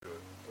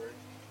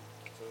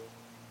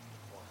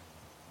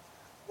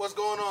What's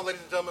going on,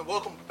 ladies and gentlemen?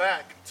 Welcome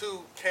back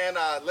to Can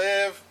I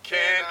Live?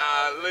 Can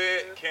I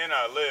live? Can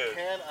I live?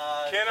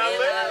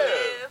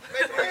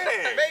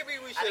 Maybe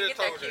we should have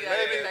told you.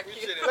 Maybe we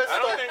should have. I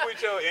don't think we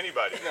tell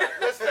anybody.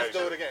 Let's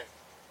do it again.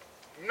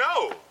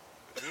 No.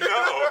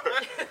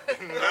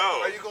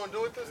 Are you going to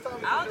do it this time?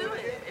 I'll do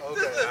it. Okay.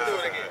 Let's do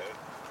it again.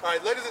 All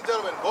right, ladies and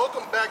gentlemen,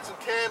 welcome back to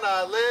Can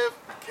I Live?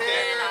 Can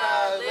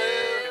I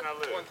live? Can I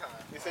live? One time.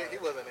 You see, he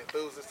wasn't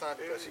enthused this time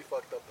because she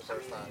fucked up the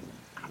first time.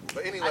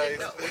 But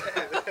anyways,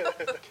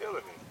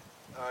 Killing me.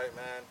 all right,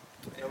 man.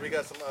 You know, we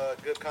got some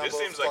good combos. This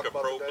seems to like talk a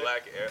about today.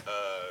 pro-black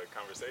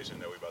conversation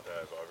that we're about to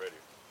have already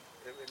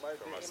It might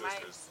from be. my It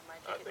might- sisters. it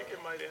might I take think it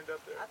it might end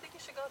up there. I think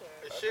it should go there.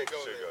 It I should think go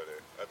it should there. go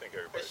there. I think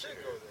everybody It should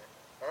should go hear it. there.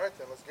 All right,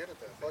 then let's get it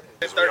then. Fuck it.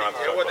 It's We 30. don't have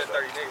to It talk wasn't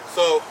about 30 days.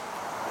 So,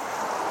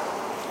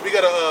 we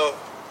got a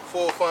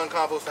full fun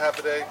combos to have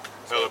today.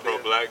 Hella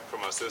pro-black for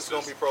my It's sisters.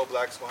 going to be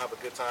pro-black. It's going to have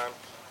a good time.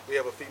 We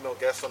have a female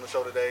guest on the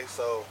show today,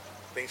 so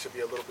things should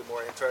be a little bit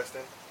more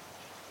interesting,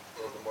 a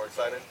little bit more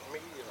exciting.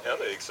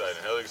 Hella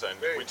exciting.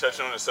 Very We touched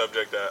on a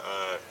subject that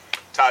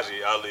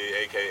Taji Ali,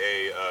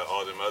 aka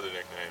all them other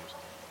nicknames,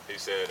 he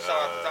said Shout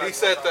out to Taji. He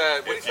said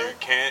that, what if did he say?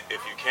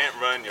 you can't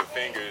run your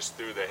fingers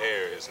through the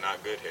hair, it's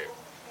not good hair.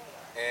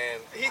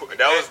 And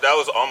That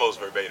was almost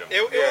verbatim.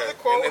 It Yeah, was a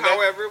quote. and that-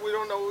 However, we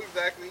don't know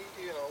exactly.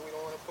 You know, we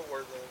don't want to put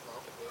words in his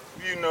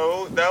mouth. You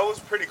know, that was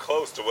pretty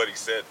close to what he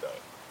said, though.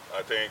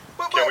 I think.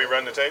 Can we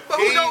run the tape? But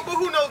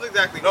who knows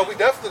exactly? no, we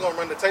definitely going to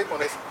run the tape on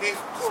this. He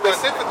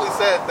specifically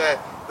said that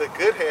the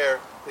good hair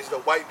is the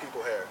white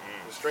people hair,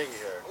 the stringy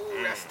hair.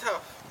 Ooh, that's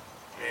tough.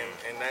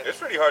 And that, It's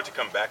pretty hard to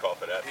come back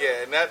off of that.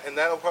 yeah, and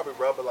that'll probably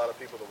rub a lot of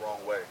people the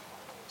wrong way.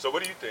 So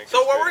what do you think?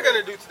 So is what good we're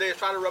hair? gonna do today is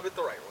try to rub it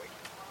the right way.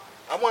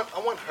 I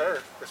want her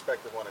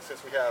perspective on it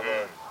since we have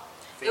a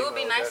It would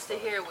be female nice guest to on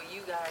it. hear what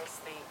you guys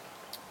think.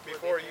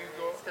 Before you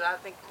go. Because I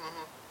think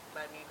Mhm.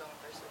 by me going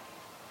first with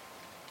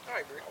you. I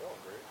agree. I won't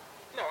agree.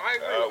 No, I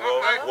agree.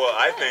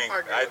 I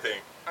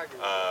think I agree.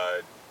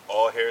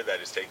 all hair that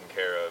is taken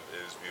care of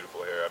is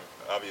beautiful hair.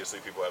 Obviously,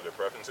 people have their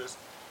preferences,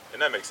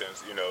 and that makes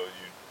sense. You know,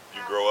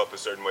 you grow up a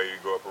certain way, you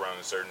grow up around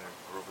a certain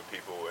group of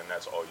people, and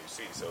that's all you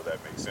see. So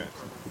that makes sense.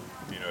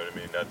 You know what I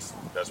mean?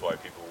 That's why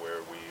people wear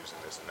weaves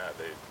and this and that.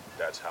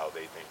 That's what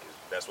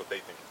they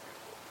think is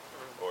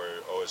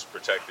beautiful, or it's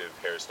protective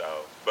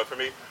hairstyle. But for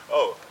me,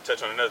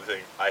 touch on another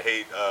thing. I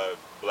hate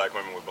black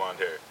women with blonde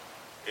hair.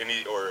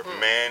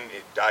 Man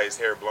dye his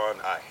hair blonde.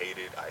 I hate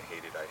it.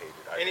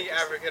 Any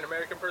African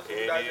American person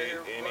who dyes their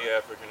hair Any blonde?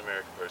 African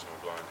American person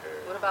with blonde hair.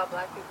 What about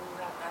black people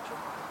who have natural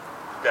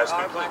blonde? That's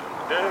Are completely.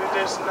 black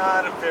There's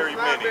not very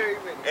Not many. very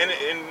many.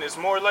 And it's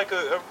more like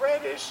a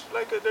reddish.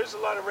 There's a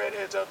lot of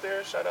redheads out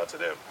there. Shout out to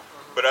them.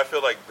 But I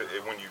feel like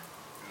when you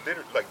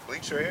literally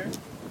bleach your hair,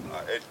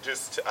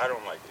 I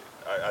don't like it.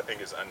 I think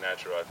it's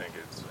unnatural. I think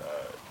it's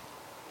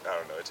I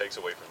don't know. It takes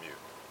away from you,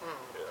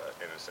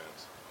 in a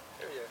sense.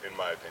 Yeah. In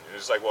my opinion,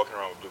 it's like walking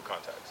around with blue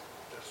contacts.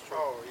 That's true.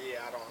 Oh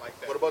yeah, I don't like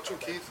that. What about you,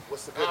 Keith?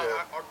 What's the good hair?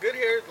 Good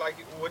hair is like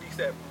what he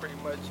said, pretty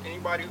much.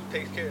 Anybody who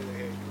takes care of their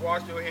hair. You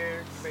wash your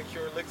hair, make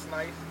sure it looks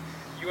nice.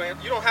 You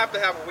don't have to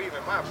have a weave,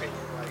 in my opinion.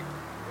 Like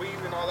weave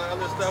and all that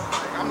other stuff.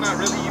 Like, I'm not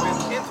really even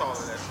into all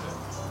of that stuff.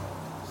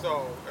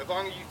 So as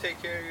long as you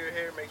take care of your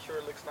hair, make sure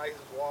it looks nice,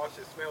 it's washed,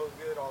 it smells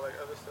good, all that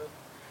other stuff.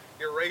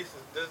 Your race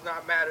does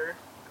not matter.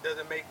 It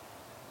doesn't make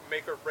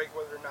or break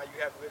whether or not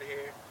you have good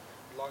hair.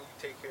 As long as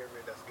you take care of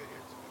it, that's good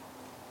hair to me.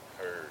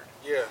 Heard.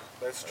 Yeah,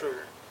 that's true.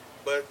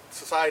 But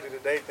society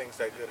today thinks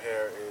that good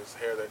hair is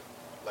hair that,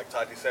 like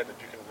Taji said, that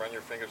you can run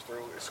your fingers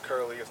through. It's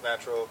curly, it's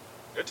natural.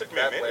 It took me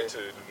a That way. minute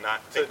to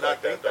not To think not like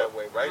think that, that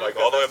way, right? Like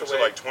Because all the way up that's the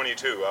until way-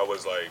 like 22, I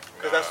was like,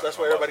 Because that's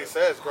what everybody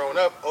says growing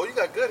up. Oh, you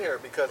got good hair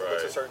because it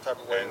looks a Right. certain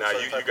type of way. And a now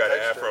certain you type got of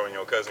an texture. afro and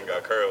your cousin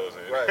got curls.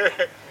 And Right.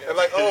 And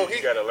like, oh, You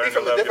he's gotta learn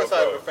from to the love your different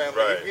side of the clothes.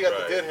 family. Right, He got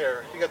the right. good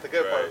hair. He got the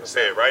good part of the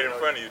Say it family. right in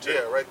front of you, too.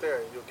 Yeah, right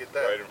there. You'll get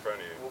that. Right in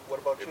front of you. What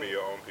about It'd you? be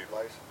your own people.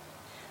 Lice?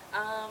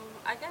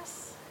 I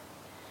guess,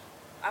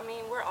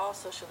 we're all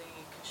socially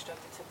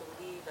constructed to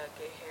believe that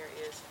good hair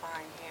is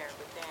fine hair,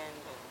 but then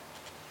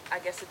I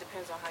guess it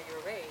depends on how you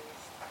were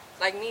raised.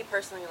 Like me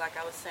personally, like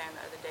I was saying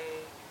the other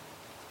day,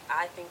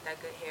 I think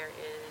that good hair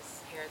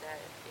is hair that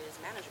is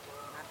manageable.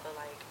 And I feel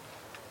like,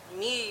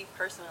 me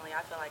personally,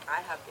 I feel like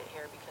I have good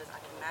hair because I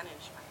can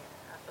manage my hair.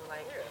 I feel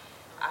like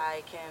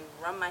I can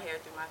run my hair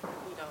through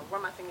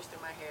run my fingers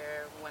through my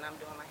hair when I'm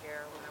doing my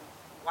hair, when I'm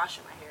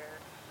washing my hair.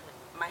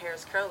 My hair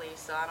is curly,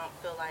 so I don't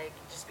feel like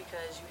just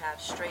because you have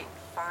straight,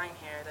 fine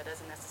hair, that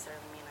doesn't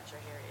necessarily mean that your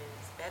hair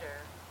is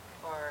better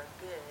or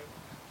good.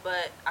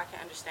 But I can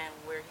understand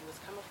where he was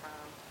coming from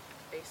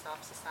based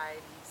off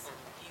society's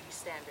beauty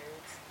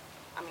standards.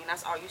 I mean,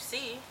 that's all you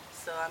see,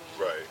 so I mean...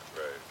 Right.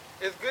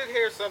 Is good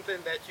hair something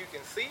that you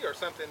can see or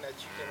something that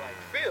you can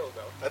feel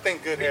though? I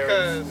think good hair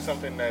Because- is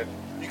something that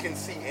you can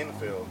see and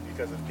feel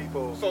because if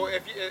people... So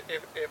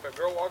if a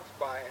girl walks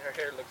by and her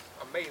hair looks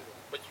amazing,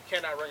 but you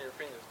cannot run your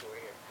fingers through her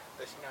hair,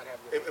 does she not have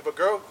good hair? If a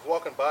girl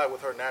walking by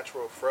with her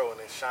natural fro and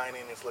it's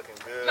shining, it's looking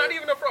good. Not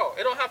even a fro.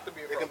 It don't have to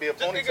be a fro. It can be a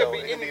Just- ponytail.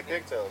 It can be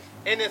anything. pigtails.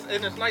 And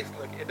it's nice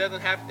looking. It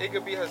doesn't have. It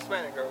could be a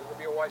Hispanic girl. It could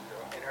be a white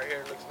girl, and her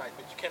hair looks nice.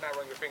 But you cannot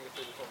run your fingers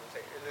through this woman's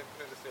hair.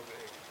 It's still good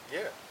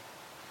hair. Yeah.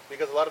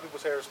 Because a lot of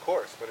people's hair is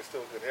coarse, but it's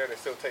still good hair. They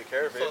still take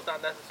care of it. So it's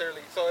not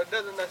necessarily. So it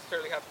doesn't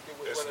necessarily have to do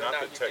with It's whether or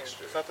not not the you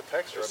texture. It's not the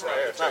texture of It's the not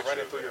hair. the It's not texture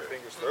running of through the your hair.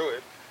 fingers through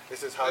it.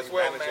 It's just how It's you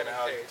well manage it and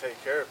how you managed take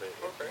care of it.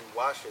 If Okay. you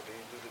wash it, do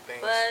you do the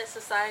things But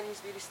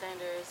society's beauty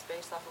standards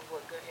based off of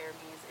what good hair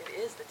means, it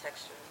is the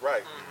texture.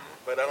 right.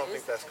 Mm-hmm. But I don't It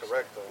think is the that's texture.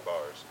 correct though.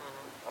 Bars.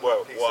 I'm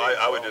Well, not PC, I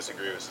so would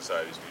disagree with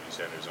society's beauty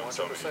standards on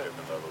so many 100%.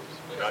 different levels,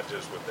 not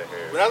just with the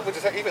hair. Not with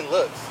just even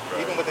looks,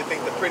 Right. even what they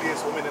think the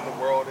prettiest woman in the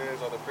world is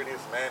or the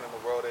prettiest man in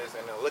the world is,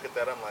 and then look at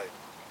that, I'm like,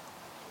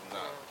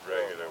 nah,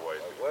 Regular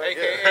white like,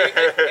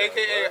 people. what?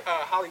 AKA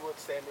Hollywood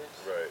standards.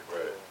 Right,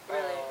 right.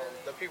 Really,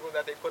 The people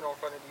that they put on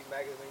front of these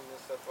magazines and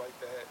stuff like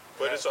that.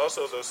 But it's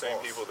also those same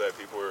false. people that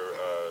people are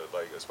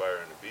like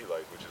aspiring to be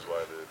like, which is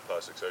why the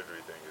plastic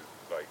surgery thing is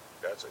like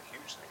that's a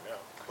huge thing now.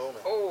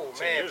 Booming. Oh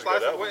 10 man, years ago,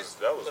 that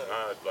plastic was look,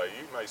 not like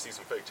you might see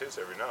some fake tits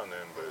every now and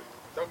then, but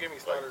Don't get me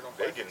like started on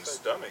they plastic getting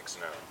surgery. stomachs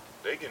now,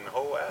 they getting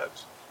whole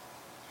abs.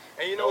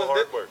 And you no know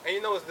hard work. And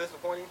you know what's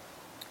disappointing?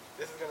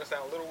 This is gonna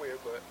sound a little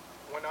weird, but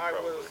when I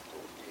Probably.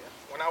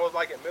 was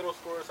like in middle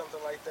school or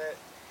something like that,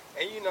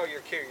 and you know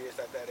you're curious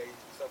at that age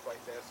and stuff like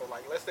that. So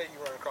like let's say you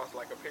run across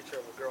like a picture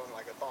of a girl in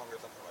like a thong or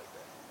something like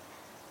that.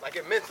 Like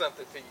it meant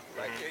something to you.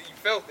 Like Mm-hmm. you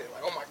felt it.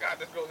 Like, oh my god,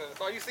 this girl's in the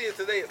thong. You see it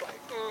today, it's like,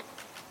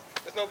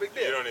 it's no big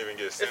deal. You don't even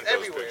get sent It's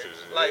those everywhere. pictures.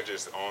 Like, They're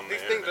just on the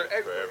These things are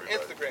internet for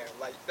everywhere. everybody. Instagram,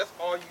 like that's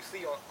all you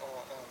see on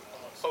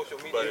social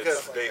media. But and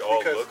it's, stuff they like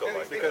all that. look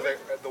alike. Because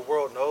the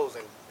world knows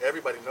and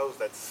everybody knows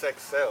that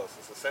sex sells.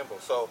 It's a symbol.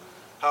 So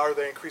how are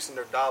they increasing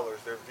their dollars,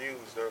 their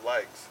views, their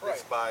likes?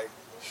 It's Right. by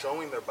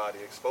showing their body,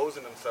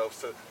 exposing themselves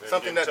to And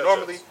something getting that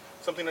touch-ups.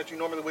 something that you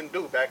normally wouldn't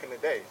do back in the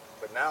day.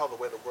 But now the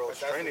way the world's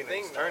But that's trending the and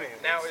it's thing, though. turning,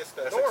 Now it's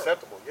the that's norm.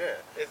 acceptable. Yeah.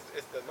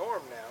 It's the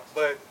norm now.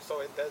 But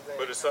So it doesn't.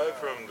 But aside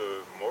from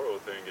the moral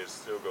thing, it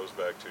still goes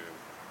back to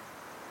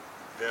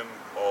them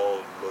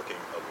all looking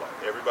alike.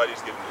 Everybody's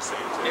getting the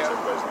same tits, Yeah.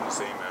 everybody's getting the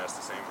same ass,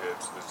 the same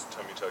hips, the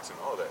tummy tucks, and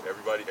all that.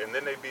 Everybody, and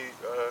then they be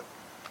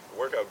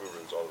workout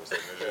gurus all of a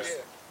sudden. It's just,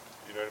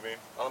 you know what I mean?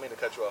 I don't mean to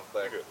cut you off,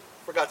 but You're good.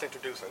 forgot to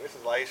introduce her. This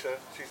is Laisha.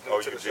 She's new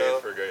Oh, to you the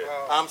show. did forget.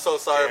 I'm so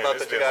sorry Damn, about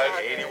it's that, you been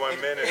guys. like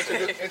 81 minutes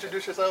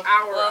Introduce yourself.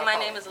 Well, my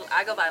name is,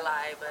 I go by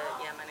Lai, but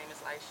yeah, my name is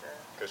Laisha.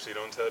 because she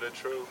don't tell the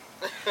truth.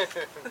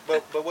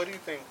 But what do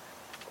you think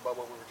about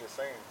what we were just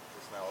saying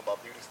just now about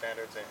beauty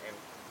standards and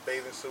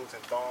bathing suits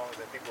and thongs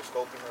and people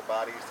sculpting their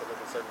bodies to look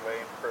a certain way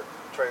and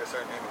portray a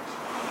certain image?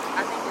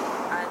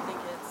 I think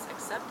it's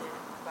accepted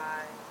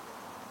by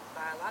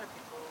a lot of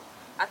people.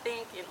 I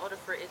think in order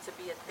for it to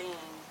be a thing,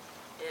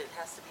 it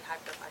has to be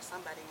hyped up by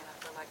somebody, and I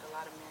feel like a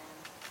lot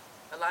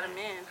of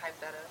men hype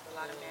that up. A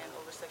lot of men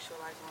over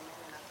sexualize women,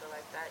 and I feel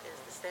like that is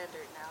the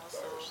standard now.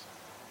 So Bars.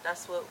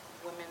 that's what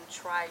women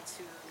try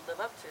to live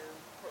up to.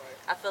 Right.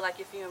 I feel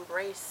like if you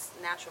embrace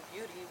natural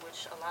beauty,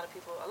 which a lot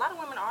of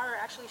women are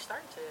actually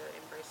starting to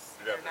embrace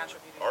their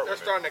natural beauty. Our They're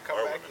women- starting to come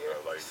our back, women yeah.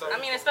 are like So- I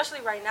mean,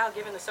 especially right now,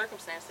 given the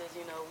circumstances,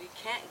 we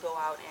can't go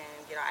out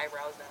and get our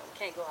eyebrows done. We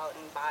can't go out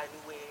and buy a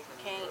new wig. We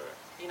can't,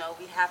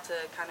 we have to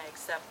kind of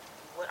accept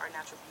what our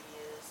natural beauty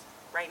is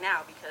right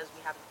now because we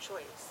have no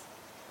choice.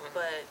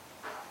 But,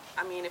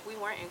 I mean, if we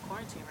weren't in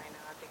quarantine right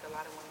now, I think a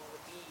lot of women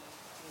would be,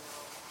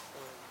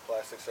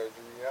 Plastic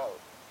surgery out.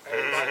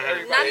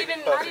 Everybody, not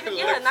even everybody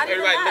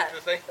that.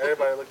 looks the same.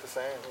 Everybody look the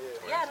same.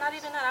 Yeah, not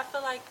even that. I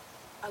feel like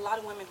a lot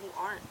of women who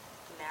aren't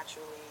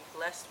naturally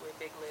blessed with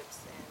big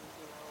lips and,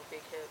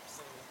 big hips,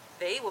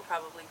 they will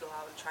probably go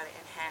out and try to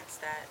enhance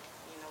that,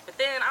 But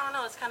then, I don't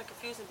know, it's kind of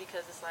confusing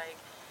because it's like,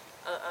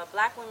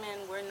 black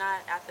women, we're not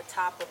at the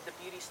top of the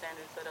beauty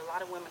standards, but a lot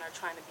of women are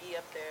trying to be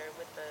up there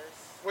with us.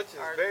 Which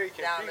is are very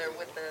down there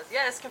confusing. with us.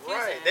 Yeah, it's confusing.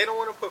 Right. They don't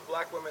want to put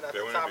black women at They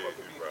the wanna top be- of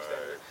the beauty right.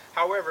 standard.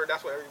 However,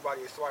 that's what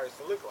everybody aspires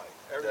to look like.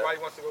 Everybody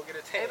wants to go get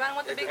a tan. Everybody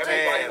wants the big The lips.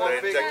 Everybody tan, wants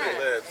the big injected hips.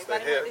 lips, the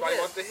Everybody hips. Everybody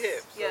wants the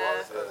hips. And all Yeah.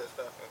 this other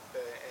stuff.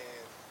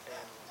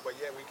 But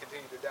yet we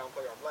continue to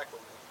downplay our black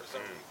women for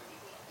some reason.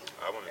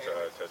 I wanted to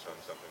touch on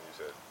something you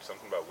said,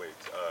 something about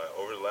wigs.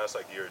 Over the last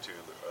year or two,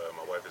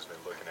 my wife has been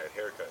looking at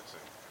haircuts,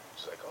 and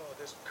she's like, "Oh,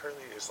 this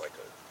curly is like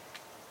a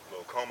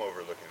little comb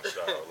over looking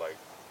style, like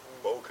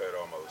bowl cut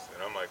almost."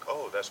 And I'm like,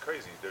 "Oh, that's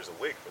crazy. There's a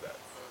wig for that."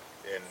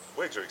 And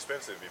wigs are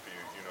expensive if you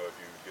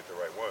get the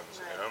right ones.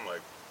 Right. And I'm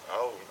like, I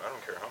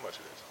don't care how much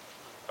it is.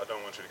 I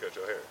don't want you to cut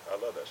your hair. I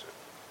love that shit.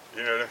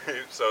 You know what I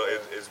mean? So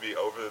it's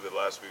over the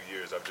last few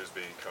years, I've just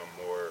become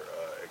more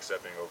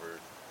accepting over,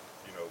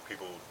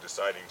 people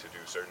deciding to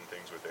do certain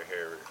things with their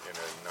hair in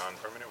a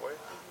non-permanent way,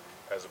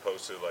 as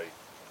opposed to like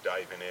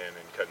diving in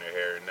and cutting their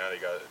hair, and now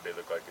they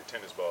look like a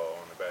tennis ball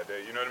on a bad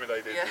day. You know what I mean?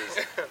 Like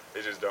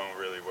they just don't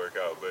really work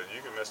out. But you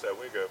can mess that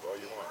wig up all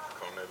you want.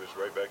 Comb that bitch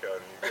right back out,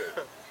 and you're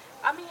good.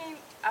 I mean,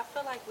 I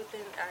feel like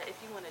within, if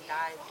you want to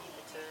dive deep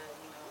into,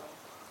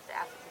 the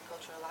African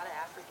culture, a lot of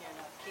African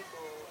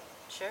people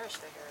cherish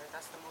their hair.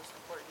 That's the most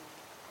important,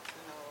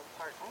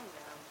 part on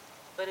them.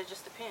 but it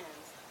just depends.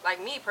 Like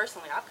me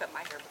personally, I've cut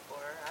my hair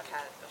before. I've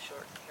had a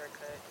short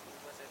haircut.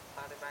 It wasn't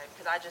bothered by it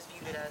because I just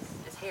viewed it as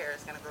it's hair.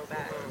 It's gonna grow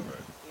back.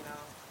 Right. You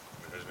know.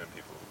 There's been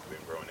people who've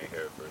been growing their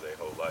hair for their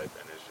whole life,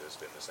 and it's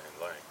just been the same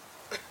length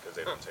because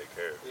they don't take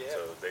care of it. Yeah.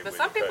 So they But wouldn't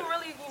some people cut it.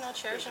 really, you know,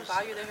 cherish and just-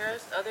 value their hair.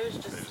 Others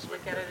just just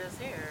look wouldn't at cut it as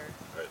hair.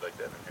 Right, like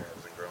Devin hair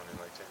hasn't grown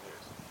in like 10 years.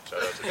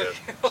 Shout out to Devin.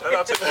 Shout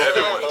out to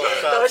Devin one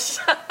time. No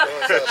shot.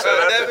 Shout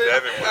out to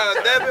Devin one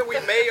time. Devin, we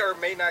may or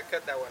may not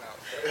cut that one out.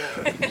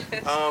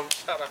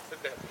 Shout out to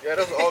Devin. Yeah,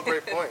 those are all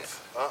great points.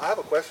 I have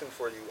a question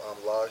for you,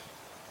 Laj.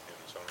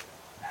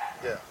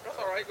 Yeah. That's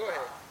all right. Go ahead.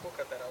 We'll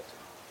cut that out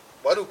too.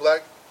 Why do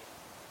black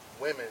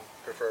women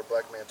prefer a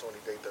black man to only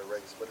date their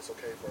race, but it's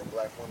okay for a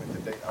black woman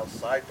to date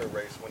outside their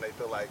race when they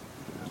feel like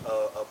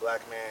a black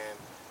man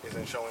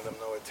isn't showing them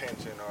no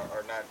attention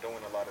or not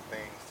doing a lot of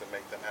things to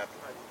make them happy?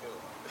 How you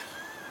doing?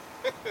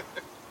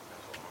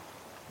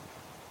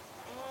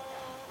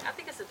 I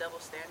think it's a double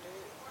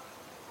standard,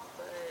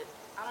 but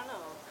I don't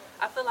know.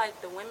 I feel like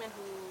the women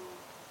who,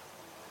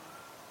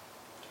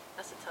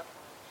 that's a tough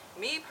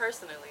one. Me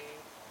personally,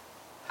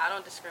 I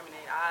don't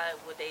discriminate. I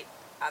would date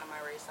out of my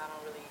race. I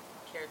don't really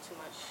care too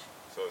much.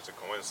 So it's a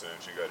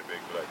coincidence you got a big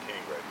black king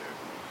right there.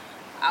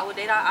 I would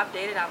date out, I've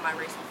dated out of my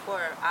race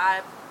before.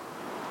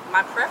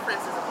 My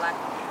preference is a black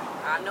woman.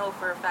 I know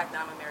for a fact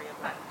that I'm gonna marry a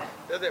black woman.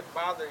 Does it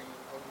bother you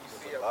when you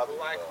see a bother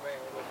you, black though? man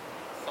with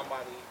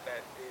somebody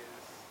that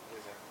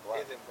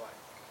isn't black?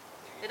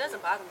 It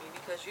doesn't bother me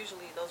because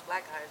usually those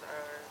black guys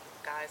are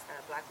guys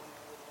that black women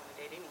wouldn't want to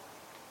date anyway.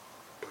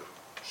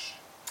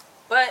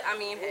 But I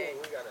mean, hey, Ooh,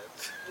 we gotta.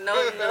 no.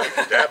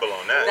 Dabble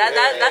on that.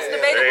 That's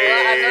debatable.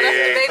 I know that's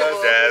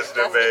debatable. That's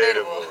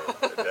debatable.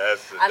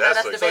 I know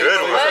That's that's a debatable.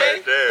 good one right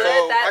But there.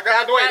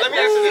 Wait, let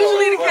me that's ask you this.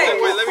 usually the case.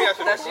 Wait, let me ask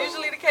you this. That's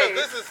usually the 'Cause case.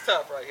 this is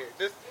tough right here.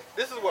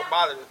 This is what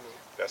bothers me.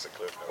 That's a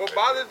clip note. What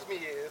bothers me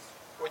is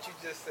what you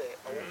just said.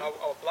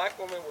 A black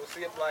woman will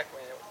see a black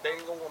man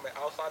dating a woman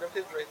outside of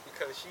his race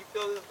because she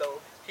feels as though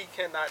he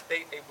cannot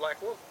date a black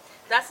woman.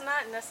 That's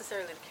not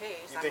necessarily the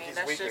case. You I think mean, he's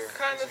that's weaker? just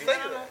Kind of He's say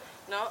weaker. that.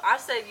 no. I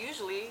said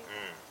usually.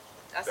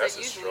 I said That's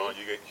a usually. strong.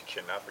 You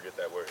cannot forget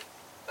that word.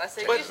 I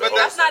said But- usually. but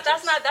That's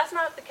that's-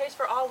 not the case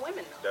for all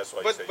women though. That's why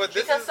you But- say but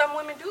you this Because is- some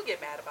women do get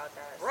mad about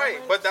that. Some Right,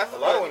 women- but that's A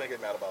some lot of women- women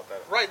get mad about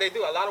that. Right, they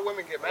do. A lot of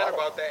women get A mad lot of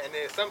about them. that, and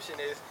the assumption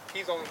is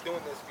he's only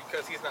doing this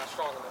because he's not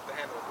strong enough to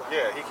handle a black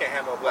Yeah, he can't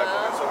handle a black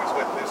woman, so he's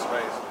with this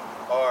race.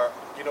 Or,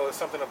 it's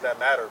something of that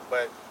matter.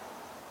 But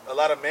a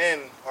lot of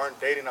men aren't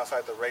dating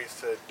outside the race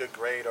to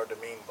degrade or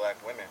demean black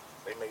women.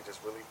 They may just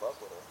really fuck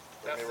with her.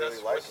 They may really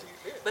like what her.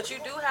 she did. But you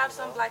do have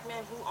some black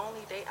men who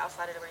only date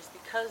outside of the race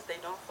because they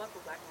don't fuck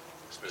with black women.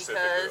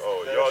 specifically. Because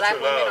Oh, y'all black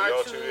too women loud. are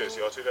Y'all too, too this.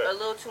 Y'all too that. a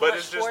little too but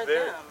much it's just for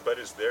their, them. But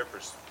it's their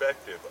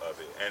perspective of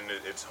it, and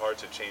it's hard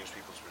to change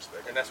people's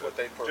perspective. And that's of what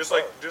it. they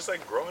Just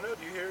like growing up,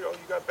 you hear, oh,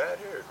 you got bad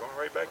hair. Going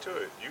right back to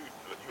it. You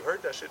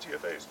heard that shit to your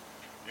face.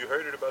 You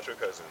heard it about your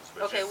cousins.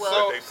 But Okay, you,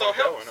 well- they So funked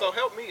that one up.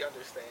 help me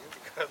understand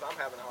because I'm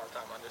having a hard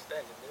time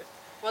understanding this.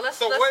 Well, let's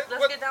So let's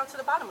what- get down to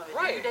the bottom of it. Do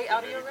you Right. date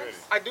out of your Nitty-gritty.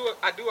 race? I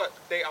do a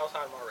date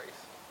outside my race,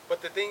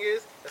 but the thing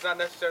is, it's not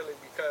necessarily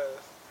because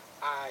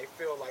I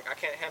feel like I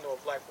can't handle a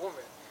black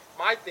woman.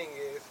 My thing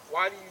is,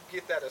 why do you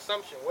get that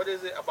assumption? What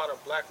is it about a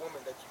black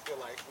woman that you feel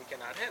like we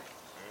cannot handle?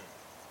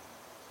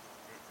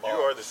 You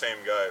are the same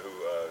guy who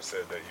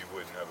said that you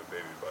wouldn't have a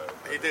baby by.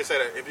 He did say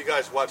that. If you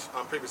guys watched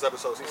previous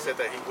episodes, he said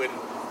that he wouldn't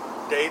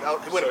date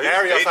out. He So wouldn't he's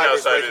marry dating outside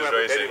his race. outside his He wouldn't have a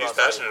race, baby and he's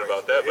outside his passionate race.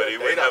 about that, but he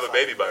He'll wouldn't date have a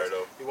outside baby his by her, race.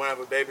 though. He won't have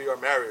a baby or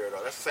marry her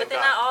though. That's the same But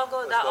then guy. that Let's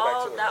go back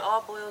to it.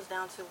 all boils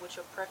down to what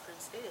your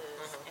preference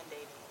is in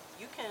dating.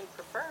 You can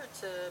prefer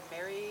to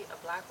marry a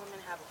black woman,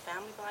 have a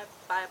family by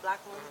a black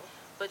woman,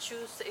 but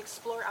choose to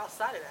explore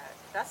outside of that.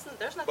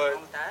 There's nothing But-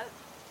 wrong with that.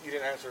 You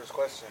didn't answer his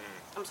question.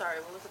 I'm sorry.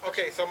 What was the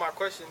question? Okay, so my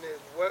question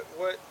is,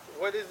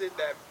 what is it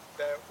that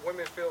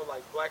women feel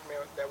like black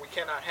men that we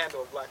cannot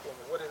handle a black woman?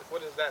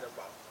 What is that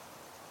about?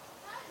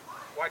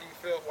 Why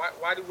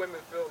do women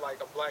feel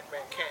like a black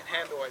man can't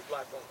handle a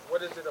black woman?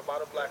 What is it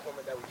about a black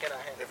woman that we cannot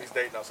handle? If he's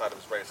dating outside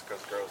of his race, because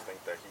girls think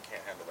that he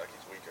can't handle, like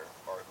he's weaker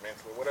or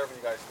mentally, whatever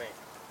you guys think.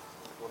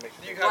 What makes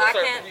Do you you think? have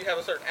Well, do you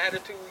have a certain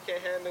attitude we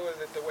can't handle?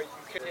 Is it the way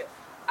you can?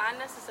 I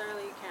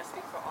necessarily can't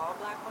speak for all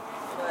black women,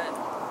 but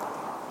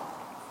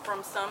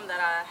from some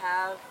that I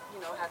have,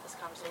 had this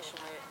conversation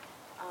with,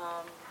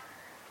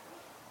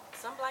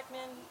 some black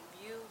men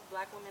view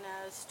black women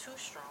as too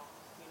strong.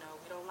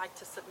 We don't like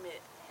to submit.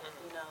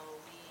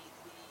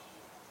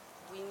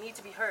 We need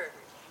to be heard.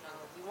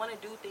 We want to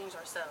do things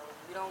ourselves.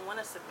 We don't want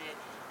to submit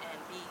and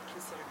be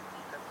considered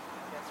weak or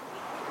viewed as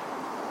weak.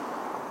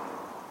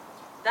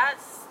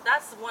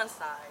 That's one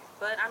side.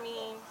 But I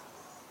mean,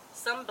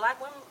 some black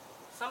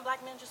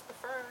men just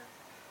prefer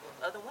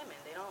other women.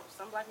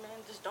 Some black men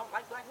just don't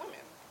like black women.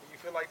 Do you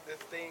feel like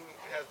this thing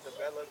has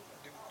developed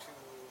due to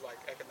like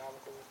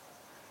economical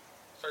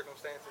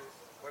circumstances?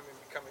 Women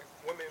becoming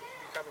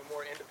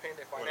more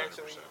independent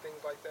financially, 100%. things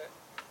like that.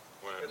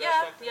 Is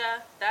that Yeah,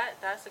 something?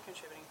 that's a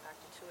contributing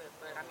factor to it.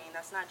 But I mean,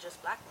 that's not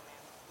just black women.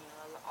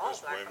 All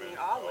Just black. women,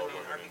 all all women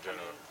are women in becoming,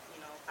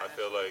 general. I financially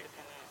feel like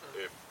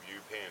independent. if you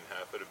paying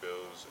half of the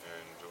bills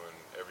and doing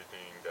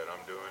everything that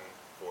I'm doing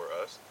for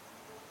us,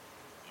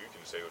 you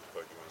can say what the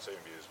fuck you want to say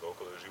and be as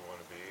vocal as you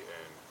want to be,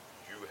 and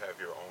you have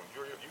your own.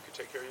 You can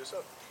take care of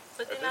yourself.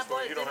 But At then this that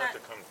point, boy, you don't then have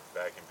that, to come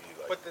back and be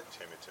like But the-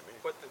 timid to me.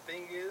 But the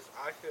thing is,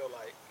 I feel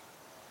like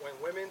when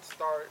women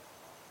start,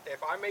 if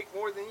I make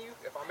more than you,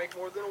 if I make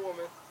more than a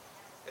woman,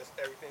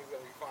 everything's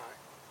gonna be fine.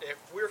 If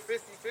we're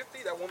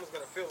 50-50, that woman's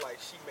gonna feel like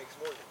she makes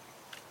more than you.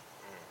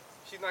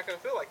 She's not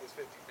gonna feel like it's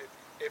 50-50.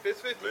 If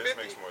it's 50-50, Liz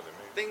makes more than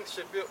me. things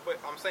should feel. But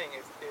I'm saying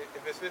if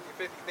it's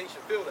 50-50, things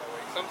should feel that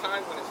way.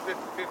 Sometimes when it's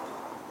 50-50,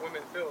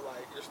 women feel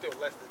like you're still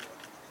less than them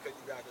because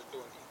you guys are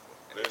doing equal.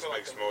 And they Liz feel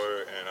like makes they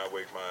more, and I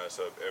wake my ass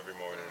up every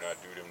morning and I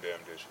do them damn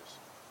dishes.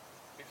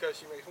 because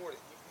she makes more than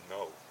you.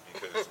 No,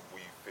 because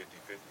we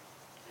 50-50.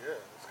 Yeah,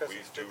 it's because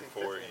We he's do 50-50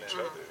 for in each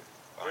that. other.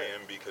 I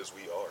am because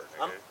we are.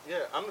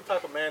 Nigga. I'm the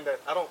type of man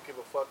that I don't give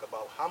a fuck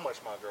about how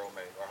much my girl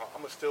make, or I'm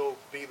gonna still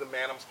be the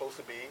man I'm supposed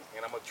to be,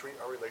 and I'm gonna treat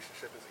our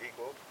relationship as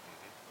equal,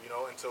 you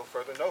know, until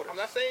further notice. I'm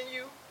not saying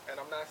you, and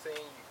I'm not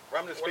saying you.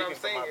 I'm just What speaking I'm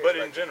from saying my is- But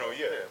in perspective. general,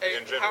 yeah. Hey,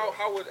 In general.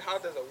 how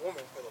does a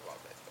woman feel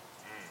about that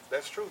stuff?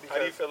 That's true. Because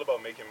How do you feel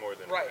about making more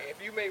than Right. a man?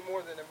 If you make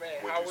more than a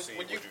man, Would how you would, see-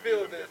 would you would you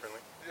feel view him this?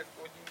 differently?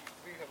 Would you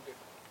view him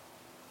differently?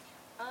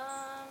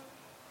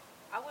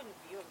 I wouldn't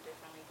view them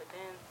differently, but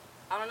then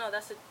I don't know.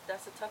 That's a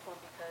tough one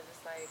because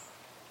it's like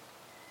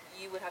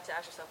you would have to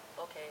ask yourself,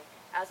 okay,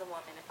 as a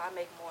woman, if I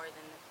make more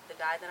than the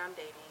guy that I'm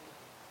dating,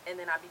 and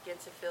then I begin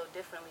to feel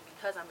differently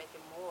because I'm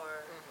making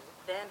more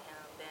than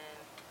him, then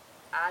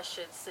I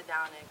should sit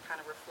down and kind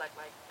of reflect,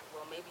 like,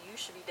 well, maybe you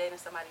should be dating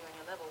somebody on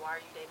your level. Why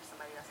are you dating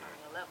somebody that's not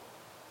on your level?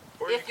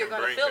 Or If you you're can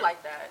going to bring feel him-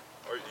 like that.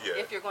 Or,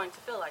 yeah. If you're going to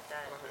feel like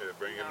that. Yeah,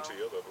 bring you him to know.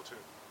 your level too.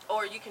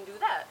 Or you can do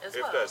that as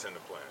If well. that's in the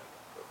plan,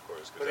 of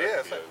course, But because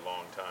yeah, that it's could be a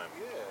long time.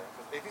 yeah,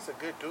 'cause if he's a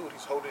good dude,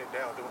 he's holding it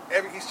down,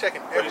 he's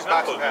checking But every he's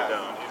not box he holding it has.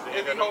 down. He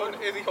ain't got no money.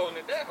 Is he holding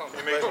it down?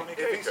 He makes But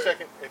 20K. if he's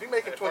checking, if he's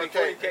making 20K,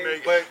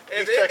 20K, but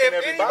he's checking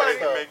every box, anybody-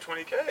 He though. make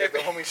 20K. If the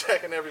homie's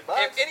checking every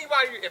box,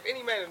 If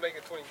any man is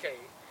making 20K,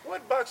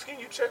 What box can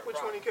you check with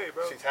 20K,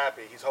 bro? she's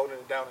happy. He's holding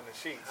it down in the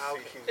sheets. How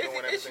He's Is doing he-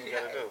 is everything she you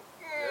gotta happy? do.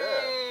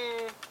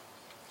 Yeah.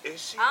 Is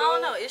she? I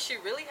don't though? know. Is she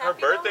really Her happy?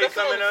 birthday That's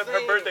what coming I'm up. Her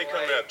saying, birthday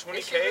coming like, up. Is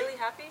 20K. she really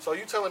happy? So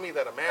you telling me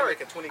that a man Kurt,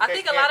 making 20K I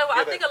think a lot of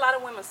can't get think a lot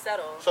of women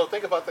settle. So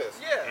think about this.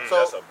 yeah. So-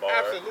 That's a bar.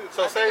 Absolutely.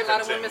 So I say think a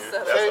lot of women Continue.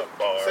 settle. That's a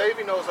bar. say if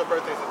he knows her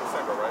birthday's in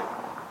December, right?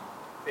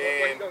 What are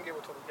you And gonna get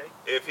with 20K?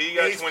 If he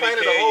got he's 20K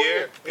planning the a whole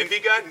year, if he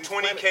got he's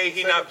 20K,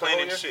 he planning not the whole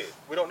planning year? shit.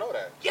 We don't know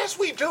that. Yes,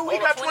 we do. We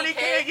Hold on, got 20K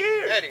a 20K?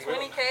 year. Eddie,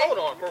 20K? Hold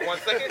on for 1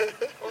 second.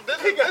 Well,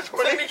 this He got is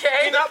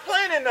 20K? He not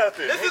planning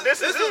nothing.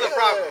 this is the it.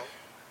 problem.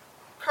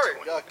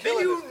 Kurt, Y'all do killing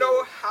you this know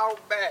dude. how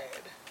bad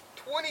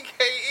 20K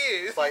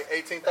is? It's like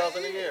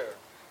 18,000 a year.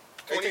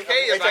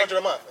 20K is 1,800 like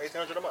a month.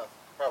 1,800 a month,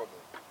 probably,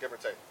 give or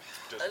take.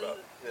 Just about.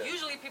 Yeah.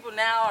 Usually people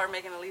now are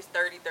making at least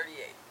 30,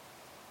 38.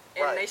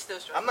 And Right. they still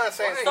struggle. I'm not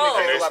saying Right.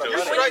 20K is They a lot of still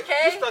money. struggle.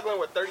 20K? You're struggling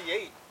with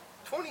 38.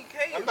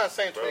 20K. I'm not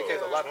saying 20K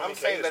is a lot. I'm 20K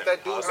saying is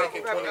that dude impossible.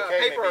 making Paper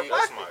 20K may or be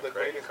plastic? the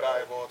greatest Credit guy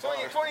of all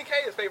time.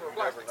 20K is paper or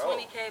plastic. never know.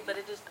 20K, but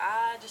it just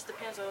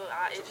depends on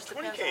it just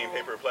depends 20K ain't on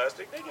paper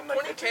plastic. They getting like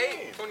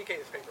 20K. 15. 20K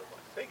is paper or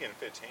plastic. They getting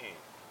 15.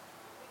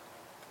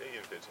 They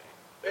getting 15.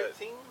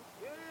 15.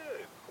 Yeah.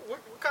 What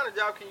kind of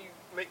job can you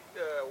make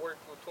work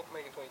with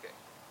making 20K?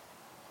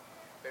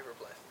 Paper or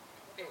plastic.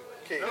 Anyway.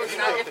 Okay.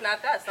 if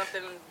not that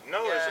something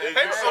No, Yeah. it's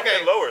Paper- something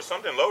okay. lower.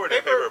 Something lower than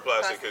Paper- paper or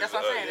plastic. that's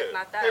what I'm saying. If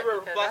not that, Paper or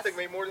because plastic that's-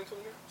 make more than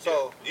 20K?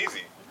 So,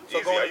 Easy. So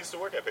Easy. going- I used to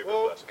work at paper or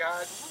Well, plastic.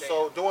 God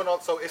so doing all,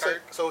 so it's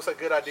a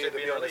good idea Should to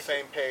be be in a on the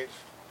same page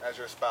as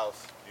your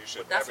spouse. You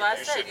should. That's why I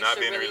you said should you not should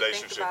be in a really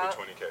relationship think about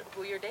with 20K.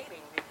 who you're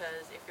dating,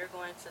 because if you're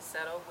going to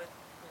settle with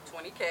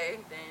 20K,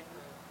 then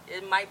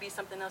it might be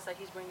something else that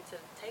he's bringing to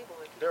the table.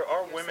 If There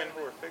are you're women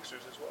who settling. are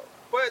fixers as well.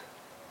 But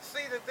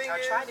see, the thing Or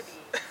is, try to be.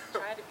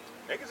 Try to be.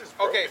 Niggas is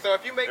broken. Okay, so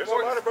if you make There's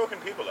more a lot than- of broken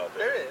people out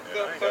there. there is. And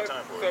So, I ain't so, got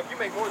time for so it. if you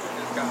make more than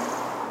this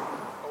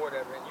guy or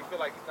whatever, and you feel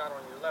like he's not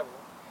on your level,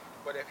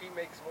 but if he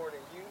makes more than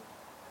you,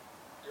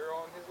 you're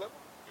on his level.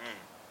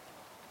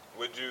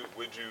 Would you?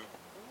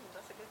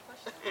 That's a good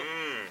question.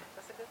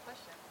 That's a good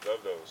question.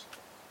 Love those.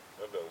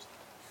 Love those.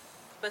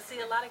 But see,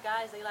 a lot of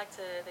guys they like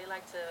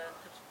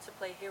to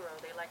play hero.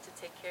 They like to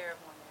take care of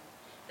women.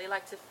 They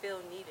like to feel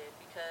needed,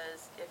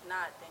 because if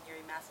not, then you're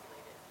emasculated.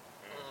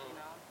 You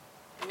know,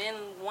 men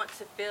want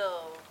to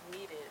feel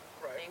needed.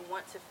 Right. They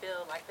want to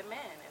feel like the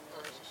man in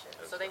the relationship.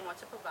 That's So they right. want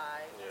to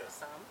provide Yeah.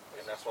 some.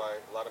 And that's why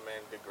a lot of men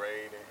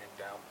degrade and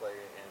downplay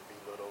and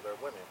belittle their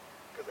women.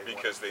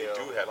 Because they wanna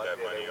do feel have like, that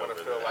yeah, money they wanna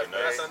over feel there. like And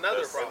that's they,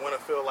 another they problem. want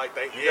to feel like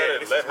they, You yeah, gotta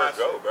this let is my her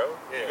go, shit. bro.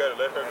 Yeah. You gotta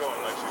let her go,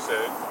 and like you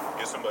said,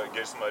 get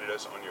somebody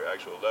that's on your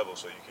actual level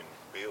so you can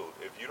build.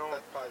 If you don't,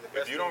 That's probably the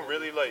best if you thing don't to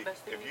really like,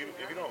 Best thing if to you do,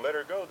 if you yeah. don't let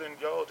her go, then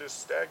y'all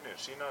just stagnant.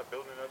 She not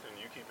building nothing.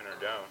 You keeping her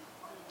down,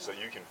 so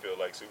you can feel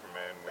like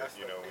Superman when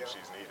when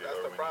she's needed That's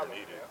or the when problem.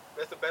 you're needed. Yeah.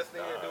 That's the best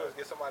thing you can do Nah. is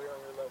get somebody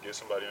on your level. Get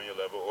somebody on your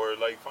level, or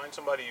like find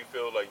somebody you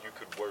feel like you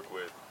could work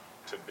with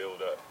to build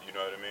up. You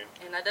know what I mean?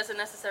 And that doesn't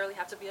necessarily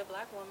have to be a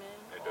black woman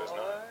It does or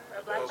not. a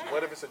It black Because man.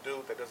 what if it's a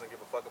dude that doesn't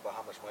give a fuck about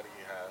how much money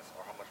he has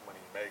or how much money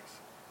he makes,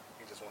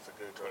 just wants a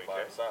good girl 20K?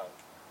 by his side.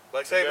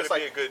 Like say if You it's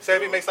gotta like be a good say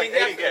if he dude. makes like He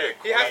has 80K.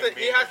 to, he has to,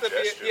 Queen he has to being be,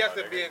 a he has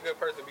gesture, to be my a good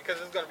person because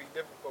it's gonna be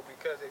difficult.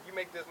 Because if you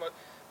make this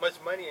much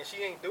money and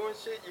she ain't doing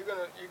shit,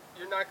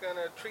 you're not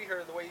gonna treat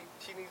her the way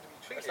she needs to be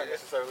That's treated. not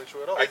necessarily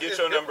true at all. I It's get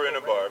your number in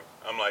a difficult,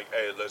 bar. I'm like,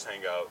 hey, let's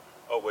hang out.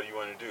 Oh, what do you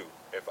want to do?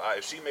 If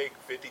she make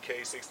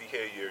 50K, 60K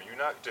a year, you're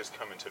not just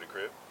coming to the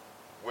crib.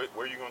 Where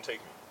are you gonna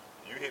take me?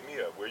 You hit me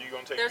up. Where are you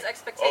gonna take There's me?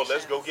 expectations. Oh,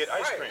 let's go get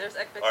ice Right. cream. There's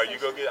All right, you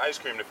go expectations. get ice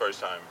cream the first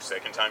time.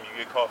 Second time, you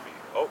get coffee.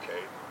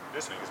 Okay,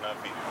 this nigga's not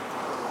feeding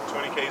me.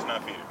 20K is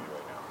not feeding me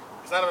right now.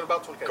 It's not even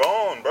about 20K.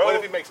 Gone, bro. What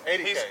if he makes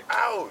 80K? He's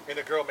out. And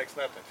the girl makes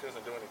nothing. She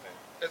doesn't do anything.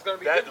 It's gonna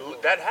be That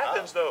difficult. that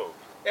happens though.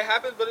 It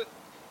happens, but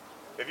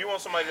If you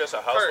want somebody that's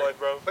a housewife,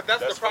 bro, But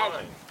that's the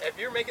problem. fine. If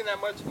you're making that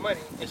much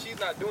money and she's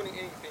not doing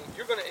anything,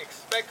 you're gonna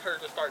expect her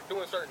to start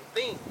doing certain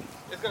things.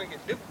 It's gonna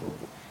get difficult.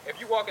 If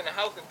you walk in the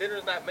house and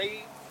dinner's not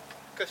made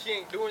because she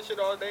ain't doing shit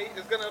all day,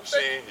 it's gonna affect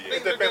you. Yeah.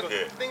 Things It are gonna,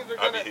 depends on- things are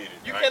I'll be gonna. heated.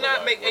 You I ain't gonna cannot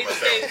lie. make Where my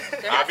 80K.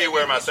 sandwich? There I'll has be to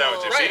where my mutual-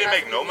 sandwich. If Right. she didn't there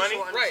make has no to be money,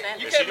 mutual Right.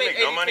 understanding. You if can't she didn't make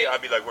make no money, 80K.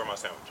 I'd be like, where my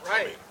sandwich?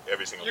 Right.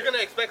 Every single You're day.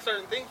 gonna expect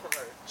certain things from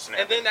her, Snap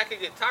and then it. that could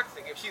get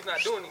toxic if she's not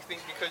doing these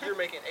things because you're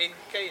making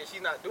 80K and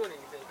she's not doing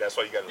anything. That's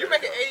why you gotta You're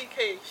let it making go.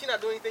 80K, she's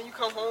not doing anything. You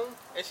come home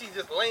and she's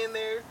just laying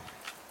there.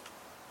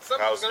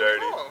 Something's House gonna dirty.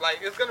 be wrong.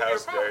 Like it's gonna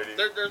House be a problem.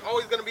 dirty. There's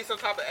always gonna be some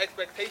type of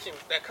expectation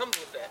that comes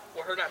with that,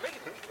 or her not making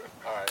anything.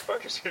 All right. What the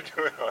fuck is you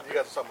doing on You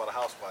guys are talking about a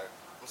housewife.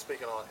 I'm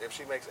speaking on if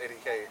she makes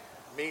 80K.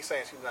 Me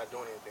saying she's not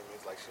doing anything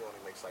means like she only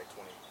makes like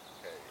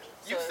 20K.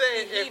 You So said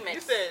he if you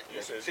makes- said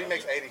You said She something.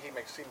 makes 80.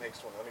 She makes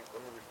 20. Let me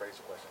rephrase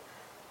the question.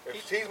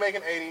 If she's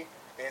making 80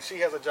 and she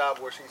has a job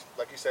where she's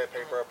like you said,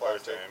 paying for her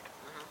plastic, Part-time.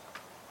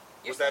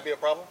 You're would that be a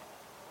problem?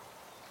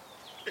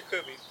 it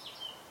could be.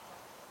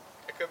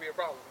 It could be a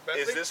problem. Best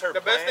Is thing, this her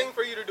the best plan? thing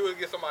for you to do is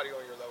get somebody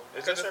on your level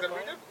Is because this it's her gonna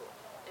be plan? difficult.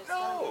 It's No.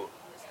 gonna be-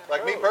 it's gonna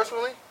Like be- me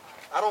personally,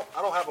 I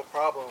don't have a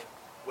problem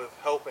with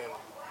helping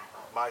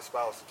my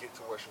spouse get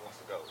to where she wants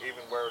to go.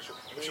 Even where if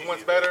she Me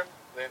wants either. better,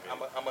 then I'm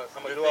gonna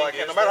The do all I thing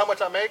can. No is matter that- how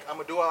much I make, I'm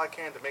gonna do all I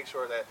can to make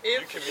sure that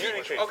If You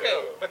communicate okay,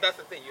 though. but that's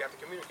the thing. You have to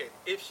communicate.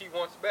 If she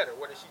wants better,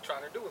 what is she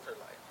trying to do with her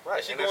life? right.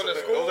 Is she And going to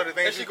that's school? Those are the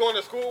things Is she going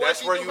to school? while That's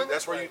she where doing you. this?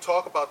 That's where you Like,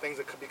 talk about things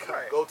that could become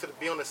Right. go to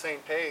be on the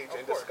same page Of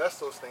and course. discuss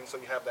those things, so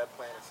you have that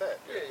plan set.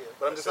 Yeah, yeah.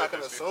 But I'm I just said not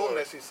gonna this assume before.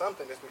 that she's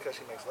something just because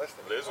she makes less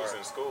than me. Liz was Or-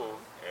 in school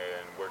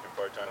and working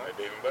part time at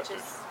Dave and Buster's,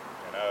 Just-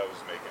 and I was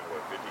making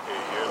what 50K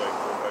a year like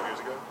 4 or 5 years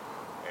ago,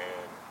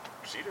 and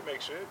she didn't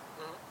make shit.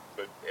 Mhm.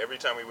 But every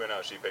time we went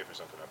out, she paid for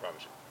something. I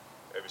promise you,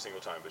 every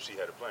single time. But she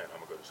had a plan. I'm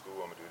gonna go to school.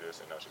 I'm gonna do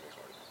this, and now she makes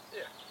money.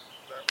 Yeah.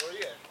 Well,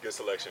 yeah. Good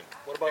selection.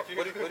 What about If you-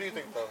 what do you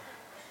think though?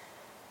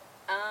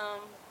 I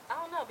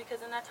don't know, because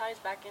then that ties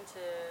back into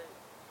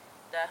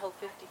that whole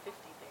 50-50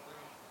 thing.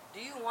 Do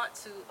you want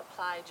to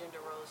apply gender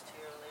roles to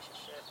your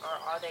relationship, or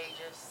are they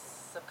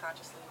just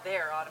subconsciously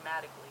there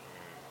automatically?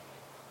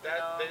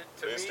 That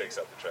to Liz me, takes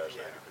out the trash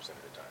yeah. 90%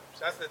 of the time.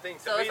 That's the thing.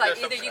 To So me, it's like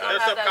they're either you they're gonna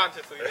have that-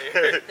 subconsciously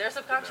there. They're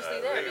subconsciously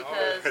Nah, there they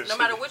because always- no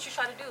matter what you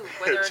try to do,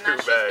 whether or Two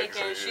not bags,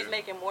 she's yeah.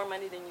 making more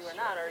money than you or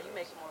not, or you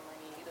making more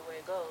money, either way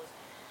it goes.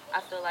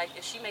 I feel like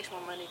if she makes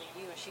more money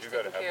than you and she's You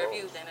gotta taking have care of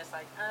you, roles. then it's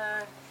like,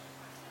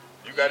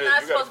 You you're gotta,